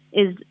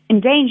 is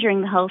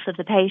endangering the health of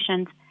the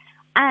patient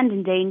and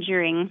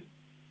endangering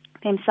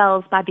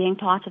themselves by being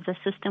part of the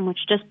system,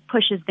 which just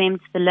pushes them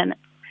to the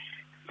limits.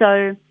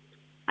 So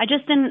I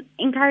just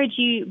encourage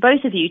you,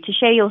 both of you, to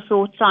share your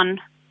thoughts on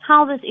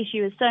how this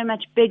issue is so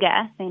much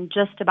bigger than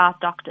just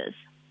about doctors.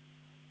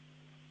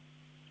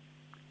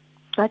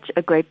 Such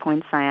a great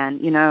point, Cyan.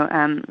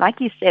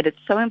 Like you said, it's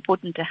so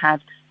important to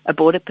have a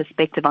broader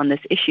perspective on this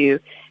issue,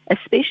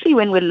 especially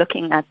when we're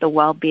looking at the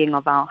well-being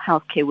of our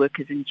healthcare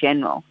workers in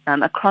general,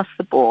 across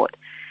the board.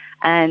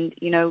 And,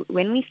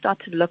 when we start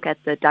to look at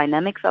the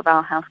dynamics of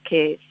our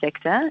healthcare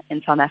sector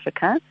in South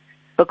Africa,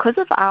 because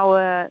of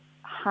our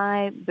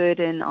high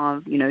burden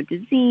of,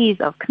 disease,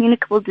 of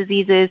communicable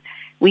diseases,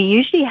 we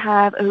usually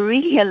have a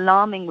really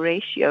alarming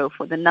ratio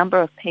for the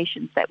number of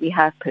patients that we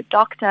have per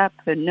doctor,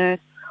 per nurse,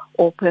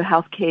 or per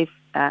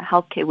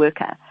healthcare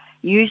worker.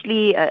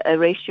 Usually a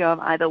ratio of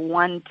either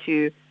 1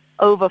 to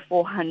over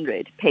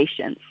 400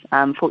 patients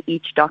for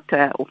each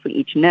doctor or for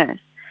each nurse.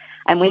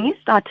 And when you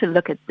start to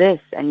look at this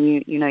and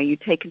you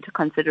take into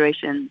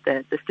consideration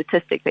the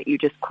statistic that you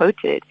just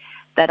quoted,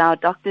 that our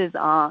doctors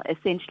are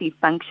essentially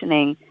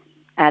functioning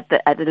at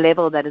a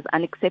level that is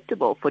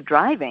unacceptable for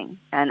driving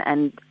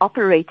and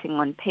operating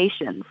on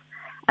patients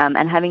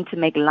and having to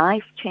make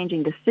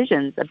life-changing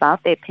decisions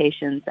about their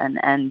patients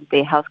and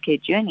their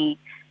healthcare journey,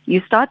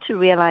 you start to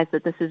realize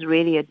that this is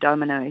really a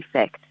domino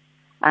effect.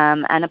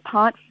 And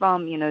apart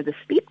from, the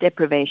sleep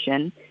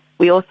deprivation,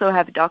 we also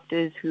have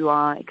doctors who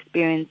are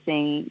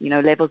experiencing,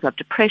 levels of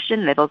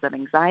depression, levels of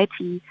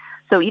anxiety.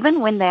 So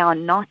even when they are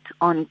not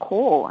on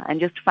call and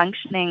just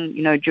functioning,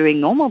 during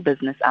normal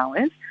business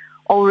hours,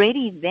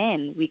 already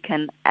then we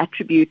can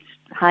attribute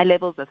high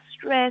levels of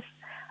stress,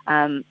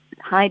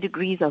 high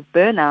degrees of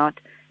burnout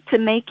to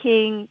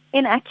making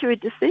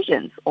inaccurate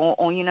decisions or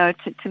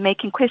to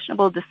making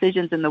questionable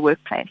decisions in the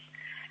workplace.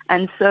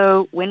 And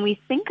so when we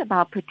think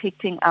about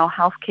protecting our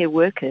healthcare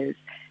workers,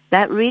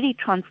 that really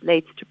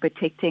translates to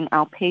protecting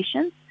our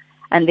patients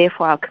and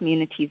therefore our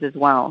communities as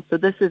well. So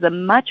this is a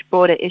much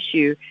broader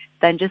issue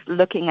than just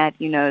looking at,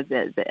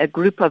 a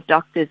group of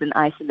doctors in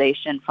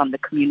isolation from the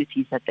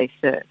communities that they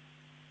serve.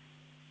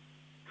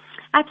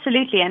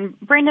 Absolutely. And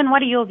Brendan,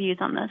 what are your views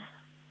on this?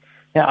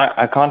 Yeah,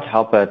 I can't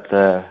help but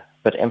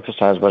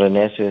emphasize what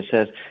Anesu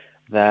says,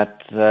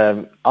 that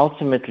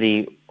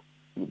ultimately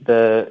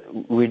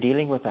we're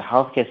dealing with a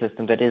healthcare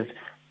system that is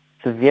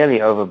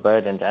severely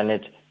overburdened, and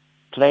it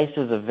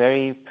places a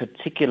very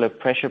particular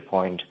pressure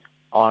point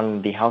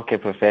on the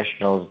healthcare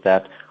professionals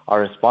that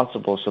are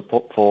responsible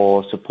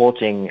for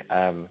supporting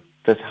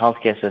this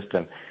healthcare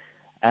system.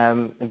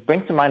 It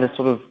brings to mind a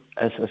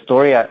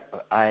story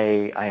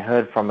I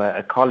heard from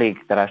a colleague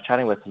that I was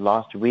chatting with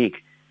last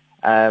week.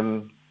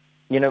 So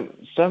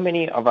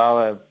many of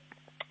our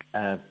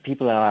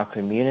people in our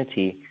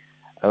community,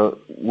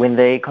 when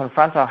they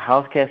confront our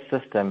healthcare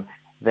system,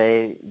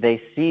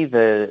 they see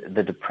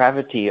the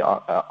depravity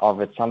of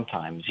it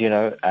sometimes,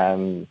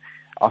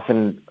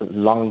 often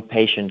long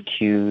patient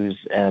queues,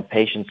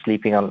 patients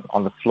sleeping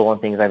on the floor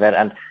and things like that.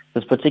 And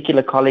this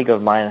particular colleague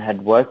of mine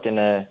had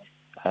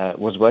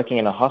was working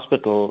in a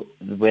hospital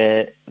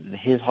where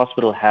his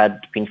hospital had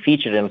been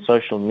featured in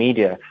social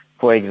media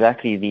for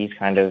exactly these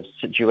kind of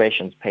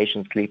situations,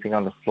 patients sleeping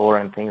on the floor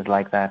and things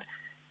like that.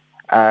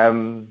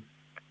 And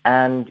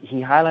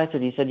he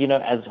highlighted, he said,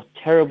 as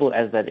terrible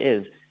as that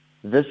is,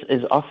 this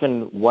is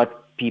often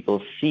what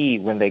people see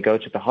when they go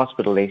to the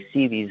hospital. They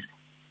see these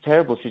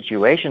terrible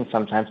situations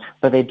sometimes,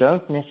 but they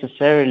don't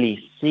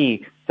necessarily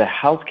see the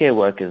healthcare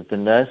workers, the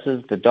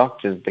nurses, the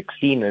doctors, the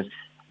cleaners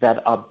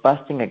that are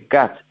busting a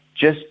gut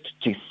just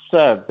to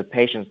serve the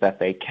patients that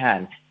they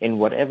can in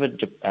whatever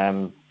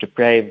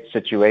depraved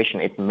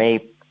situation it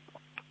may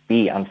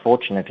be,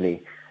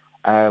 unfortunately.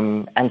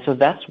 And so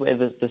that's where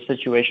the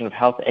situation of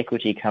health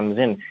equity comes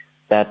in,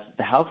 that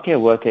the healthcare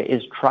worker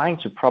is trying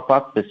to prop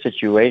up the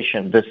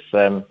situation, this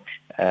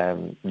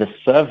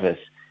service,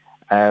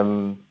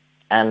 and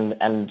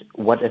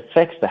what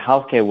affects the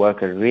healthcare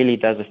worker really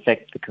does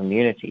affect the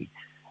community,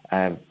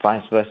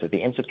 vice versa.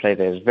 The interplay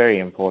there is very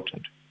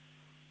important.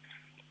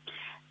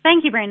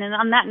 Thank you, Brendan.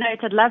 On that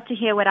note, I'd love to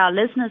hear what our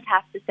listeners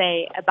have to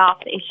say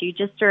about the issue.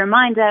 Just a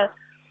reminder,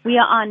 we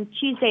are on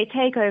Tuesday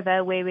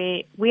Takeover, where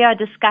we are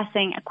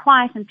discussing a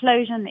quiet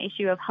implosion, the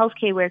issue of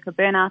healthcare worker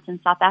burnout in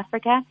South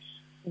Africa,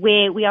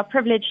 where we are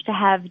privileged to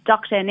have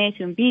Dr.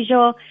 Anesu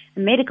Mbizvo, a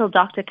medical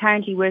doctor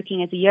currently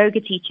working as a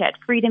yoga teacher at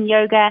Freedom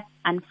Yoga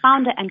and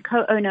founder and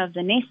co-owner of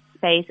the Nest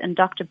Space, and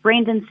Dr.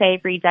 Brendan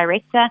Savary,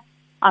 director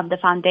of the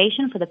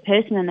Foundation for the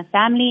Person and the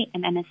Family,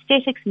 an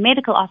Anaesthetics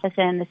medical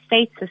officer in the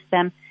state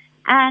system,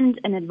 and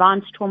an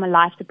advanced trauma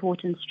life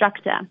support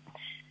instructor.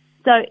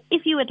 So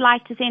if you would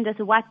like to send us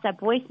a WhatsApp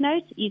voice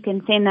note, you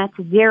can send that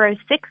to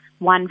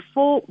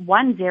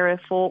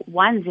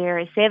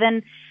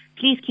 0614104107.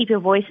 Please keep your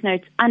voice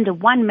notes under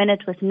 1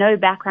 minute with no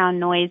background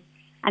noise,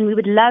 and we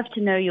would love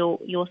to know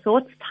your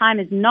thoughts. Time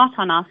is not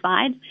on our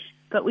side,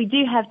 but we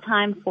do have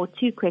time for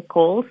 2 quick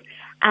calls,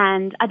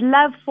 and I'd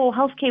love for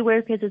healthcare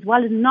workers as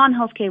well as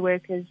non-healthcare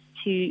workers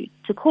to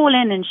call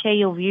in and share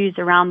your views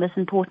around this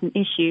important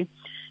issue.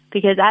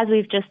 Because as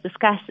we've just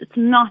discussed, it's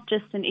not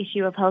just an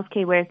issue of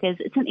healthcare workers,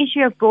 it's an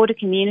issue of broader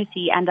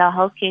community and our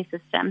healthcare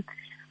system.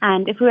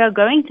 And if we are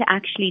going to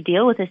actually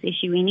deal with this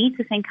issue, we need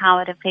to think how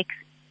it affects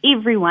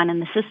everyone in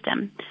the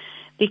system.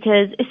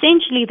 Because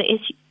essentially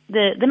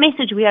the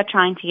message we are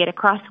trying to get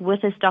across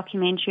with this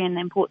documentary and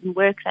the important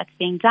work that's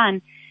being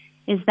done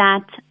is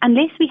that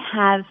unless we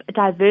have a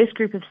diverse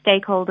group of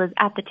stakeholders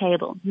at the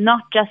table,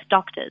 not just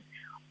doctors,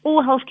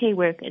 all healthcare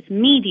workers,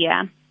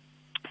 media,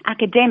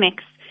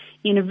 academics,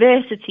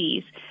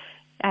 universities,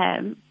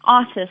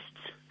 artists,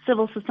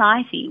 civil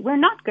society, we're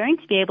not going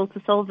to be able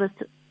to solve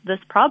this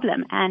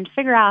problem and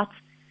figure out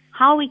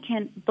how we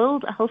can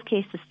build a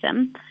healthcare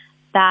system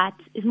that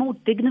is more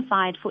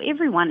dignified for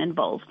everyone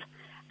involved.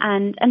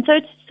 And so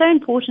it's so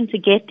important to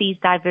get these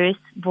diverse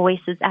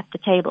voices at the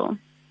table.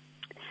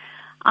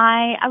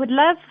 I would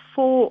love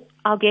for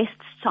our guests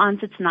to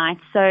answer tonight.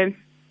 So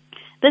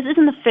this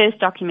isn't the first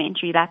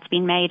documentary that's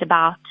been made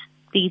about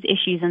these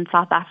issues in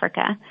South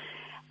Africa,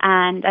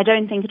 and I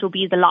don't think it will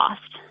be the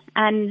last.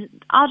 And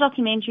our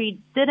documentary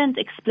didn't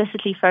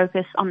explicitly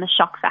focus on the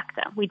shock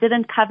factor. We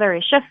didn't cover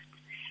a shift.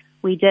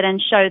 We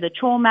didn't show the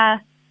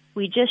trauma.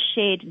 We just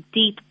shared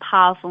deep,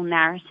 powerful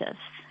narratives.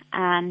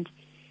 And,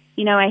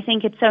 I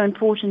think it's so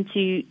important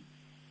to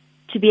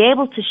be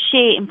able to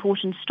share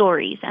important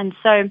stories. And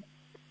so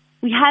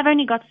we have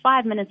only got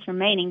 5 minutes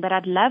remaining, but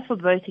I'd love for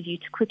both of you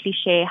to quickly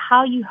share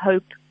how you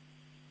hope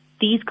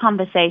these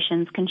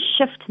conversations can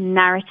shift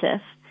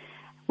narrative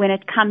when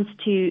it comes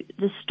to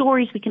the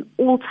stories we can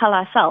all tell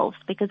ourselves,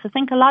 because I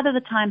think a lot of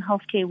the time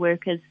healthcare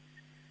workers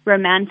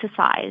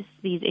romanticize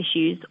these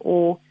issues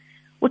or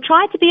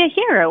try to be a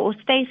hero or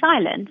stay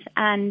silent.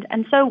 And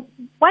so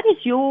what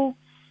is your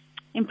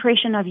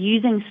impression of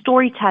using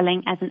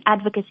storytelling as an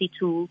advocacy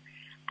tool,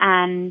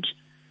 and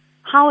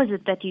how is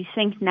it that you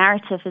think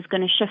narrative is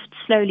going to shift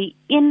slowly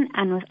in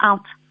and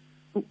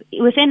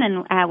within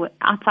and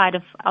outside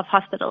of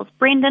hospitals?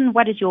 Brendan,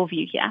 what is your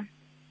view here?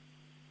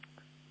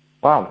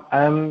 Wow.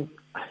 I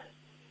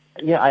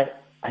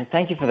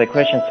thank you for the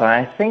question. So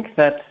I think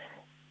that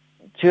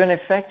to an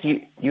effect,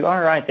 you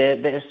are right.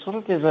 There sort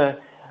of is a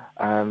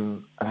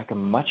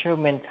macho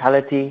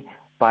mentality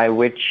by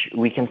which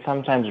we can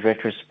sometimes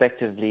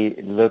retrospectively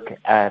look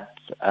at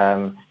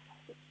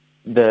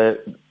the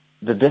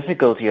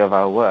difficulty of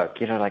our work.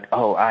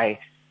 I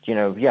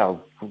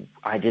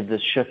did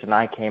this shift and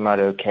I came out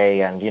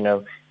okay, and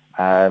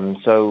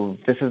so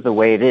this is the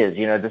way it is.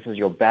 This is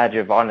your badge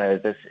of honor.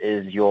 This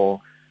is your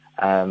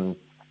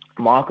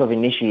mark of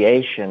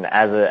initiation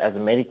as a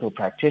medical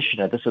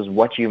practitioner. This is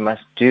what you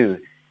must do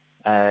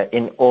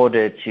in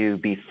order to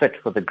be fit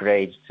for the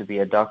grades to be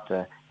a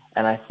doctor.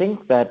 And I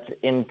think that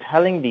in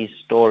telling these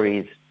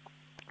stories,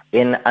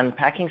 in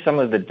unpacking some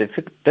of the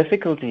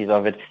difficulties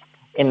of it,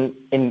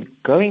 in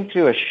going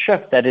through a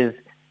shift that is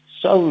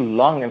so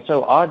long and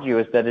so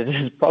arduous that it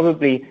is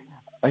probably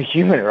a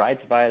human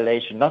rights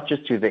violation, not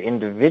just to the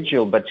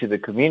individual, but to the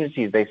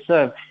communities they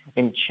serve,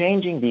 in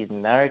changing these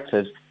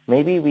narratives,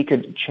 maybe we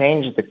could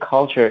change the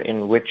culture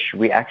in which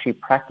we actually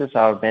practice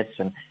our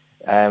medicine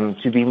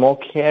to be more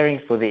caring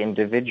for the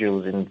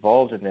individuals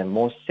involved in them,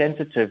 more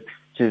sensitive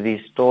to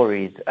these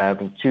stories,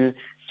 to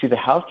the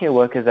healthcare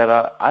workers that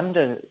are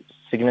under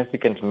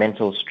significant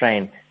mental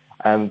strain,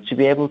 to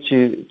be able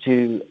to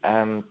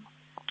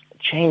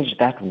change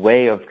that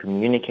way of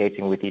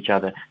communicating with each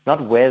other,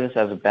 not wear this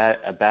as a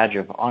badge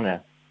of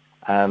honor,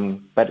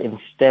 but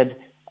instead,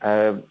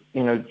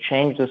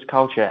 change this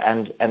culture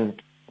and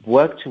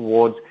work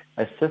towards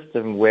a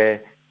system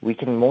where we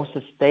can more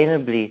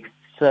sustainably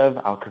serve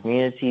our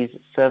communities,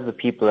 serve the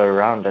people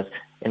around us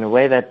in a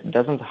way that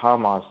doesn't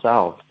harm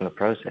ourselves in the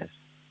process.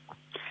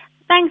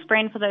 Thanks,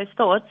 Bren, for those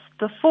thoughts.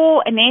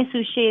 Before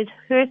Anesu shares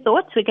her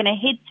thoughts, we're going to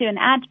head to an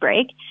ad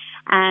break.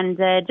 And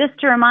just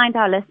to remind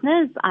our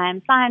listeners, I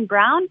am Cyan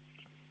Brown,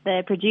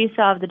 the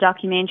producer of the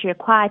documentary A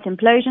Quiet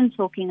Implosion,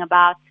 talking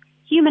about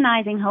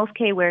humanizing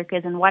healthcare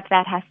workers and what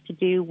that has to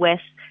do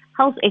with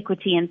health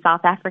equity in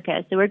South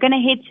Africa. So we're going to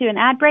head to an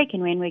ad break,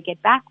 and when we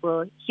get back,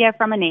 we'll hear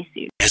from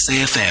Anesu.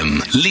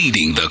 SAFM,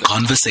 leading the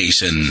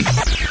conversation.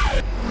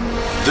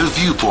 The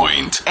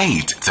Viewpoint,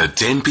 8 to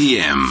 10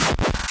 p.m.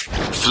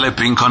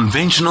 Flipping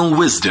conventional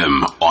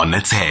wisdom on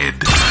its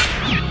head.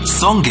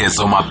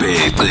 Songezo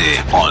Mapete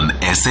on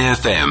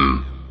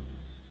SAFM.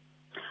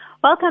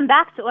 Welcome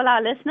back to all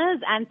our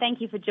listeners, and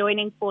thank you for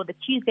joining for the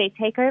Tuesday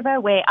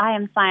Takeover, where I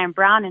am Cyan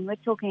Brown, and we're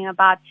talking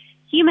about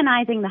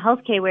humanizing the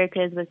healthcare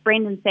workers with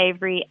Brendan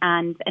Savary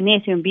and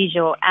Anesu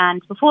Mbizvo.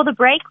 And before the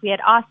break, we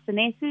had asked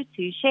Anesu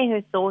to share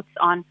her thoughts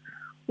on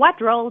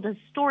what role does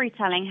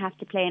storytelling have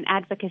to play in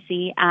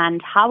advocacy, and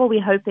how are we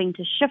hoping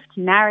to shift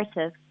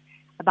narrative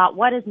about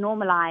what is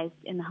normalized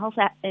in the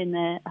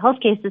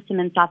healthcare system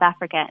in South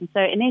Africa. And so,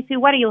 Anesu,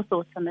 what are your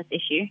thoughts on this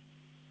issue?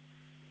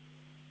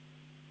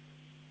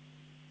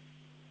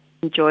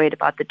 Enjoyed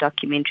about the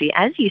documentary,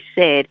 as you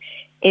said,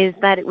 is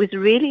that it was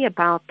really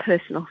about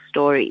personal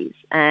stories,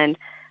 and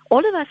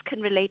all of us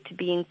can relate to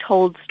being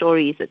told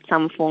stories at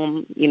some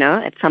form,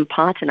 at some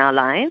part in our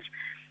lives.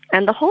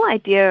 And the whole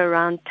idea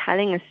around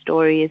telling a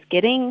story is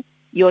getting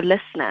your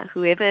listener,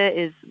 whoever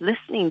is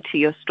listening to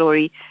your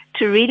story,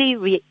 to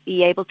really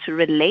be able to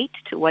relate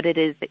to what it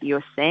is that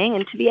you're saying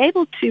and to be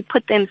able to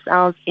put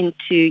themselves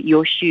into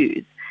your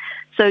shoes.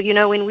 So,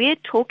 when we're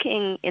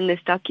talking in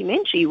this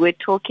documentary, we're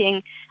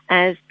talking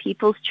as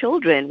people's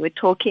children. We're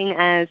talking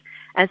as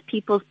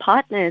people's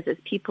partners, as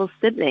people's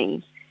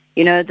siblings.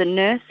 The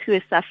nurse who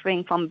is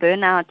suffering from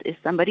burnout is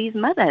somebody's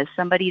mother,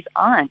 somebody's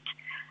aunt.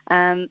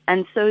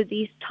 And so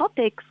these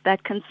topics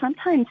that can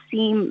sometimes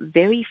seem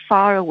very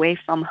far away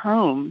from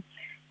home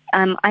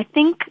I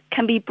think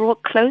can be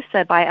brought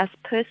closer by us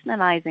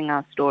personalizing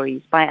our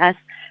stories, by us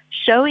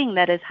showing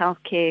that as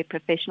healthcare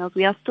professionals,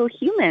 we are still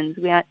humans.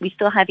 We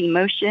still have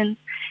emotions,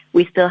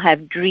 we still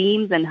have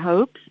dreams and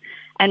hopes,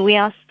 and we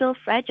are still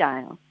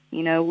fragile.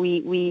 We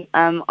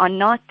are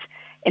not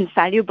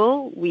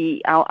infallible.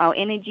 Our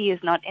energy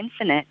is not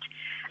infinite.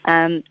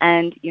 And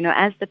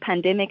as the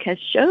pandemic has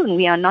shown,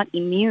 we are not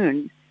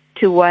immune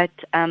to what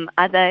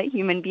other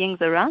human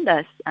beings around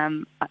us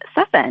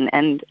suffer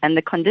and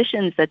the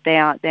conditions that they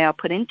are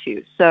put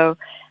into. So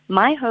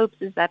my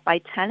hopes is that by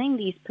telling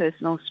these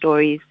personal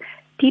stories,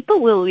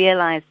 people will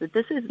realize that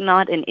this is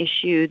not an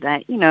issue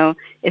that,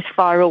 is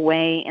far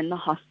away in the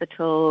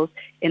hospitals,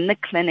 in the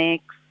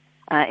clinics,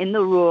 in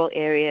the rural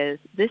areas.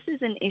 This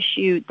is an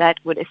issue that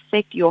would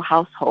affect your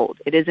household.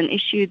 It is an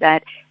issue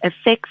that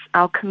affects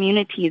our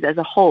communities as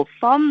a whole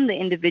from the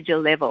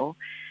individual level.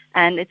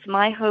 And it's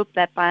my hope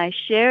that by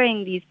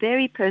sharing these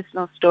very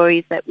personal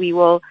stories that we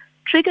will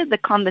trigger the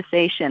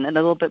conversation a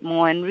little bit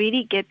more and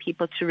really get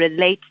people to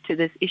relate to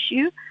this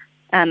issue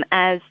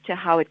as to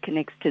how it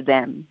connects to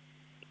them.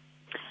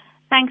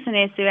 Thanks,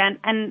 Anesu.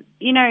 And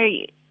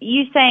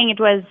you saying it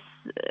was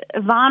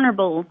a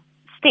vulnerable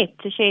step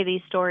to share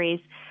these stories.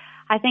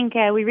 I think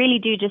we really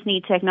do just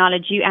need to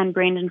acknowledge you and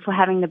Brendan for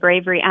having the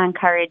bravery and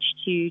courage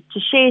to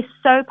share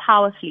so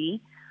powerfully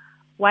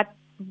what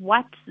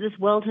this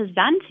world has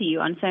done to you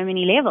on so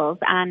many levels,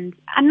 and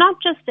not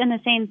just in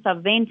a sense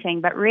of venting,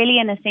 but really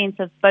in a sense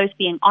of both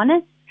being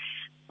honest,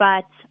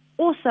 but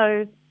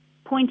also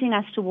pointing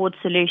us towards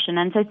solution.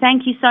 And so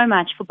thank you so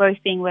much for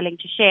both being willing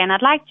to share. And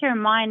I'd like to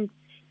remind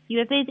you,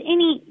 if there's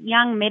any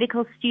young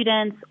medical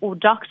students or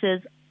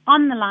doctors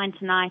on the line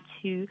tonight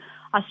who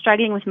are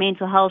struggling with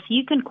mental health,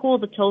 you can call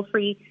the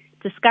toll-free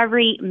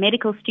Discovery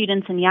Medical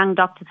Students and Young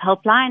Doctors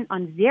Helpline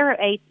on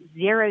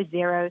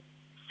 0800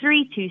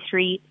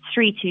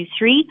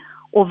 323-323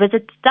 or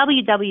visit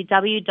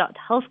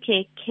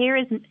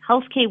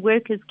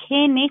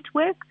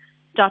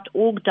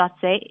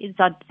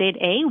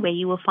www.healthcareworkerscarenetwork.org.za, where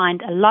you will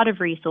find a lot of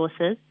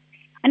resources.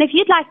 And if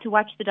you'd like to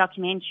watch the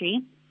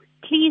documentary,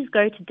 please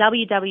go to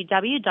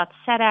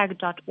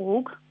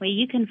www.sadag.org, where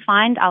you can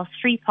find our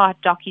 3-part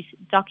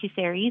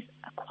docuseries,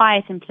 A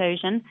Quiet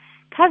Implosion,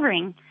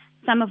 covering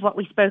some of what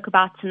we spoke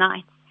about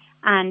tonight.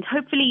 And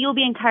hopefully you'll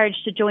be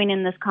encouraged to join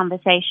in this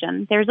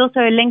conversation. There's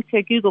also a link to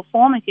a Google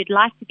form if you'd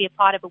like to be a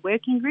part of a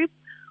working group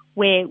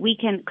where we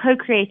can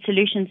co-create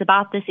solutions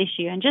about this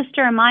issue. And just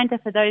a reminder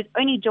for those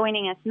only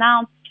joining us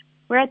now,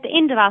 we're at the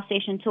end of our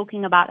session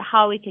talking about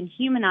how we can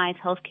humanize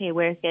healthcare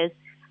workers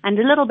and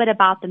a little bit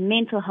about the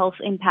mental health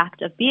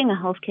impact of being a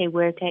healthcare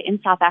worker in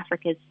South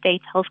Africa's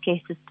state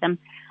healthcare system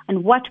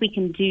and what we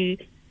can do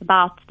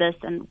about this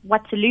and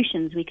what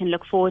solutions we can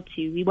look forward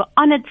to. We were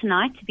honored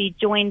tonight to be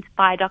joined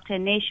by Dr.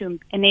 Anesu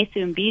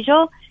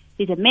Mbizvo,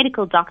 who's a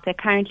medical doctor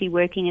currently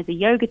working as a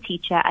yoga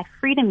teacher at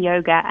Freedom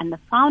Yoga and the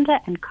founder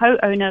and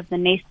co-owner of the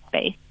Nest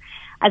Space,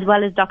 as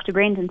well as Dr.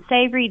 Brendan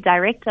Savary,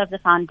 director of the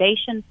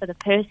Foundation for the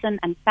Person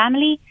and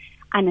Family,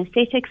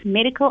 Anaesthetics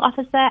medical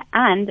officer,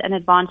 and an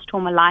advanced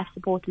trauma life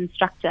support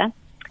instructor.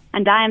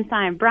 And I am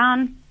Cyan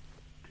Brown,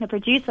 the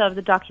producer of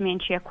the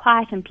documentary A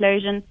Quiet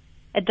Implosion,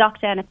 a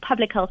doctor and a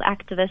public health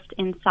activist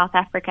in South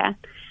Africa.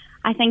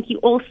 I thank you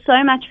all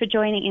so much for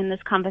joining in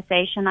this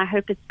conversation. I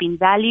hope it's been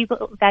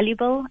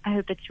valuable. I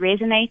hope it's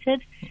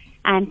resonated.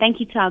 And thank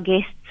you to our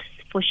guests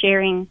for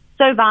sharing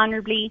so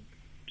vulnerably,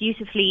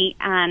 beautifully,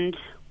 and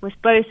with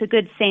both a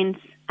good sense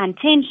and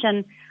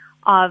tension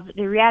of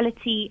the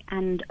reality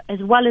and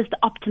as well as the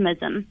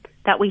optimism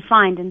that we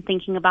find in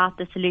thinking about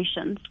the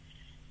solutions.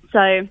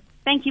 So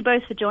thank you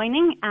both for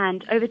joining,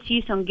 and over to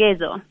you,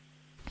 Songezo.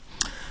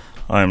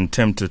 I'm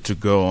tempted to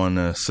go on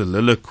a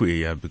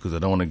soliloquy because I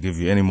don't want to give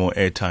you any more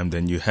airtime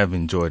than you have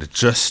enjoyed,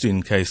 just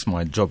in case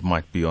my job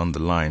might be on the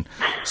line.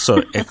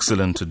 So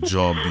excellent a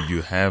job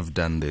you have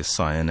done there,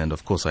 Cyan, and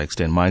of course I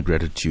extend my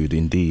gratitude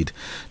indeed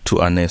to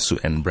Anesu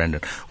and Brendan.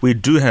 We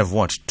do have,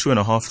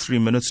 2.5-3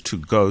 minutes to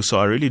go, so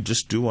I really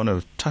just do want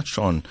to touch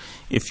on,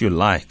 if you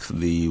like,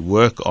 the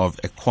work of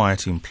A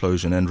Quiet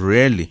Implosion and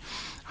really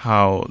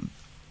how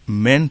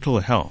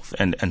mental health,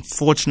 and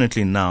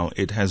fortunately now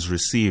it has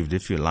received,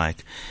 if you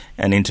like,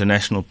 an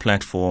international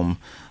platform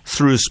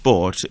through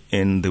sport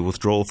in the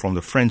withdrawal from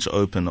the French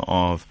Open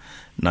of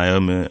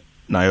Naomi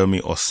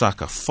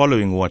Osaka,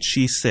 following what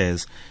she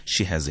says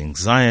she has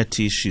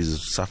anxiety,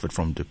 she's suffered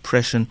from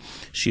depression,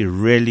 she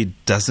really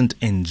doesn't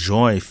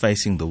enjoy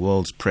facing the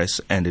world's press,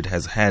 and it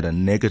has had a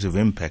negative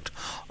impact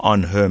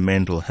on her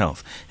mental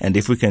health. And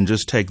if we can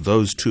just take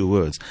those two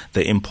words,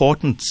 the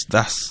importance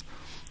thus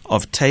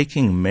of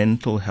taking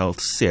mental health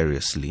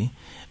seriously,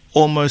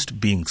 almost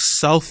being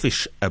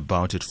selfish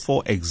about it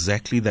for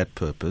exactly that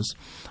purpose,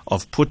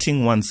 of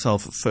putting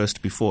oneself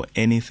first before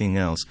anything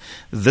else.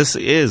 This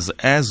is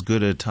as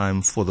good a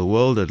time for the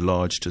world at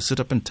large to sit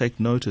up and take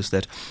notice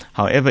that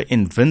however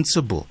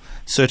invincible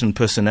certain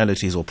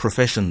personalities or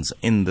professions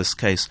in this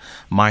case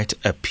might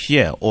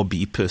appear or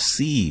be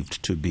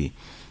perceived to be,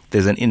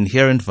 there's an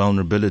inherent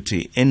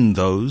vulnerability in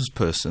those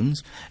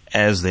persons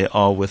as there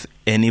are with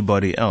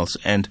anybody else.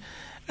 And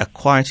a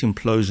quiet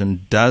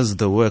implosion does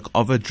the work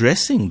of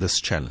addressing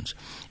this challenge.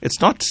 It's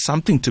not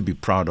something to be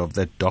proud of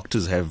that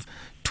doctors have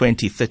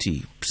 20,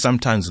 30,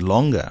 sometimes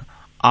longer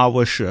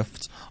hour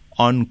shifts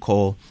on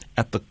call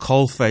at the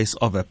coalface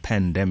of a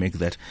pandemic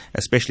that,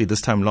 especially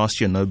this time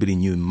last year, nobody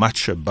knew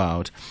much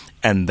about,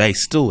 and they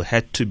still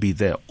had to be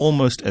there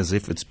almost as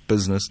if it's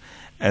business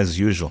as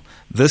usual.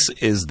 This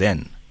is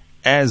then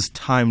as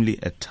timely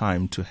a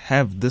time to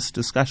have this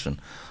discussion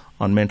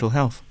on mental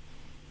health.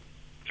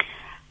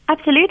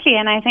 Absolutely,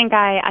 and I think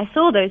I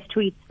saw those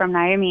tweets from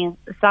Naomi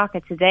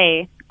Osaka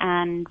today,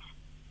 and,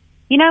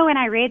 when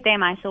I read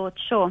them, I thought,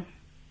 sure,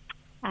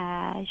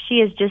 she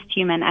is just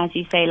human, as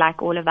you say,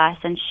 like all of us,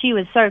 and she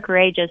was so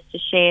courageous to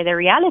share the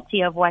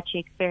reality of what she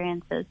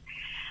experiences.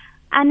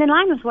 And in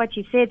line with what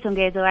you said,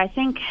 Songezo, I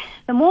think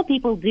the more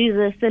people do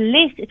this, the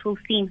less it will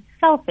seem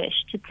selfish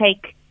to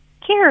take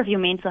care of your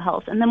mental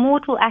health, and the more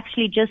it will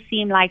actually just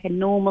seem like a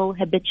normal,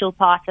 habitual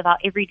part of our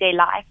everyday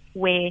life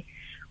where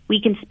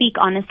we can speak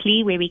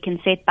honestly, where we can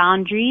set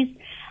boundaries,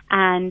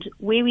 and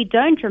where we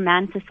don't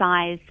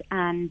romanticize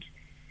and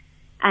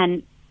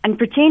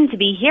pretend to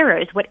be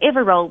heroes,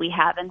 whatever role we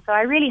have. And so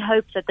I really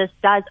hope that this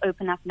does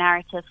open up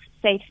narratives,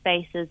 safe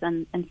spaces,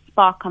 and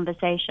spark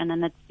conversation.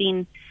 And it's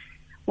been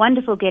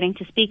wonderful getting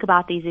to speak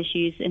about these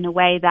issues in a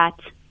way that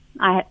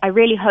I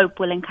really hope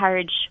will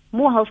encourage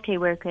more healthcare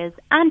workers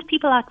and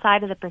people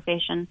outside of the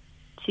profession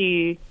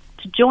to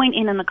join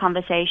in on the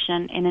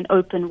conversation in an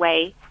open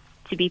way,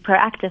 to be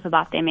proactive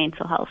about their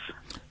mental health.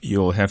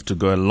 You'll have to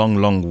go a long,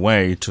 long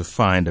way to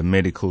find a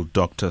medical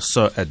doctor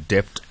so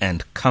adept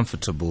and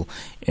comfortable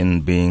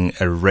in being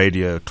a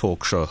radio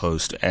talk show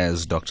host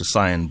as Dr.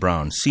 Cyan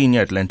Brown,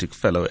 Senior Atlantic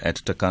Fellow at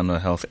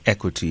Tekano Health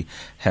Equity,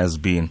 has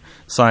been.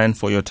 Cyan,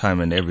 for your time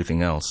and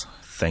everything else,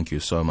 thank you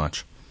so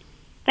much.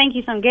 Thank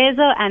you,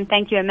 Songezo, and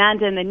thank you,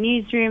 Amanda, in the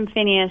newsroom,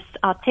 Phineas,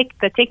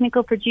 the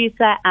technical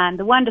producer, and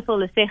the wonderful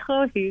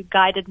Lusejo, who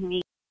guided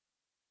me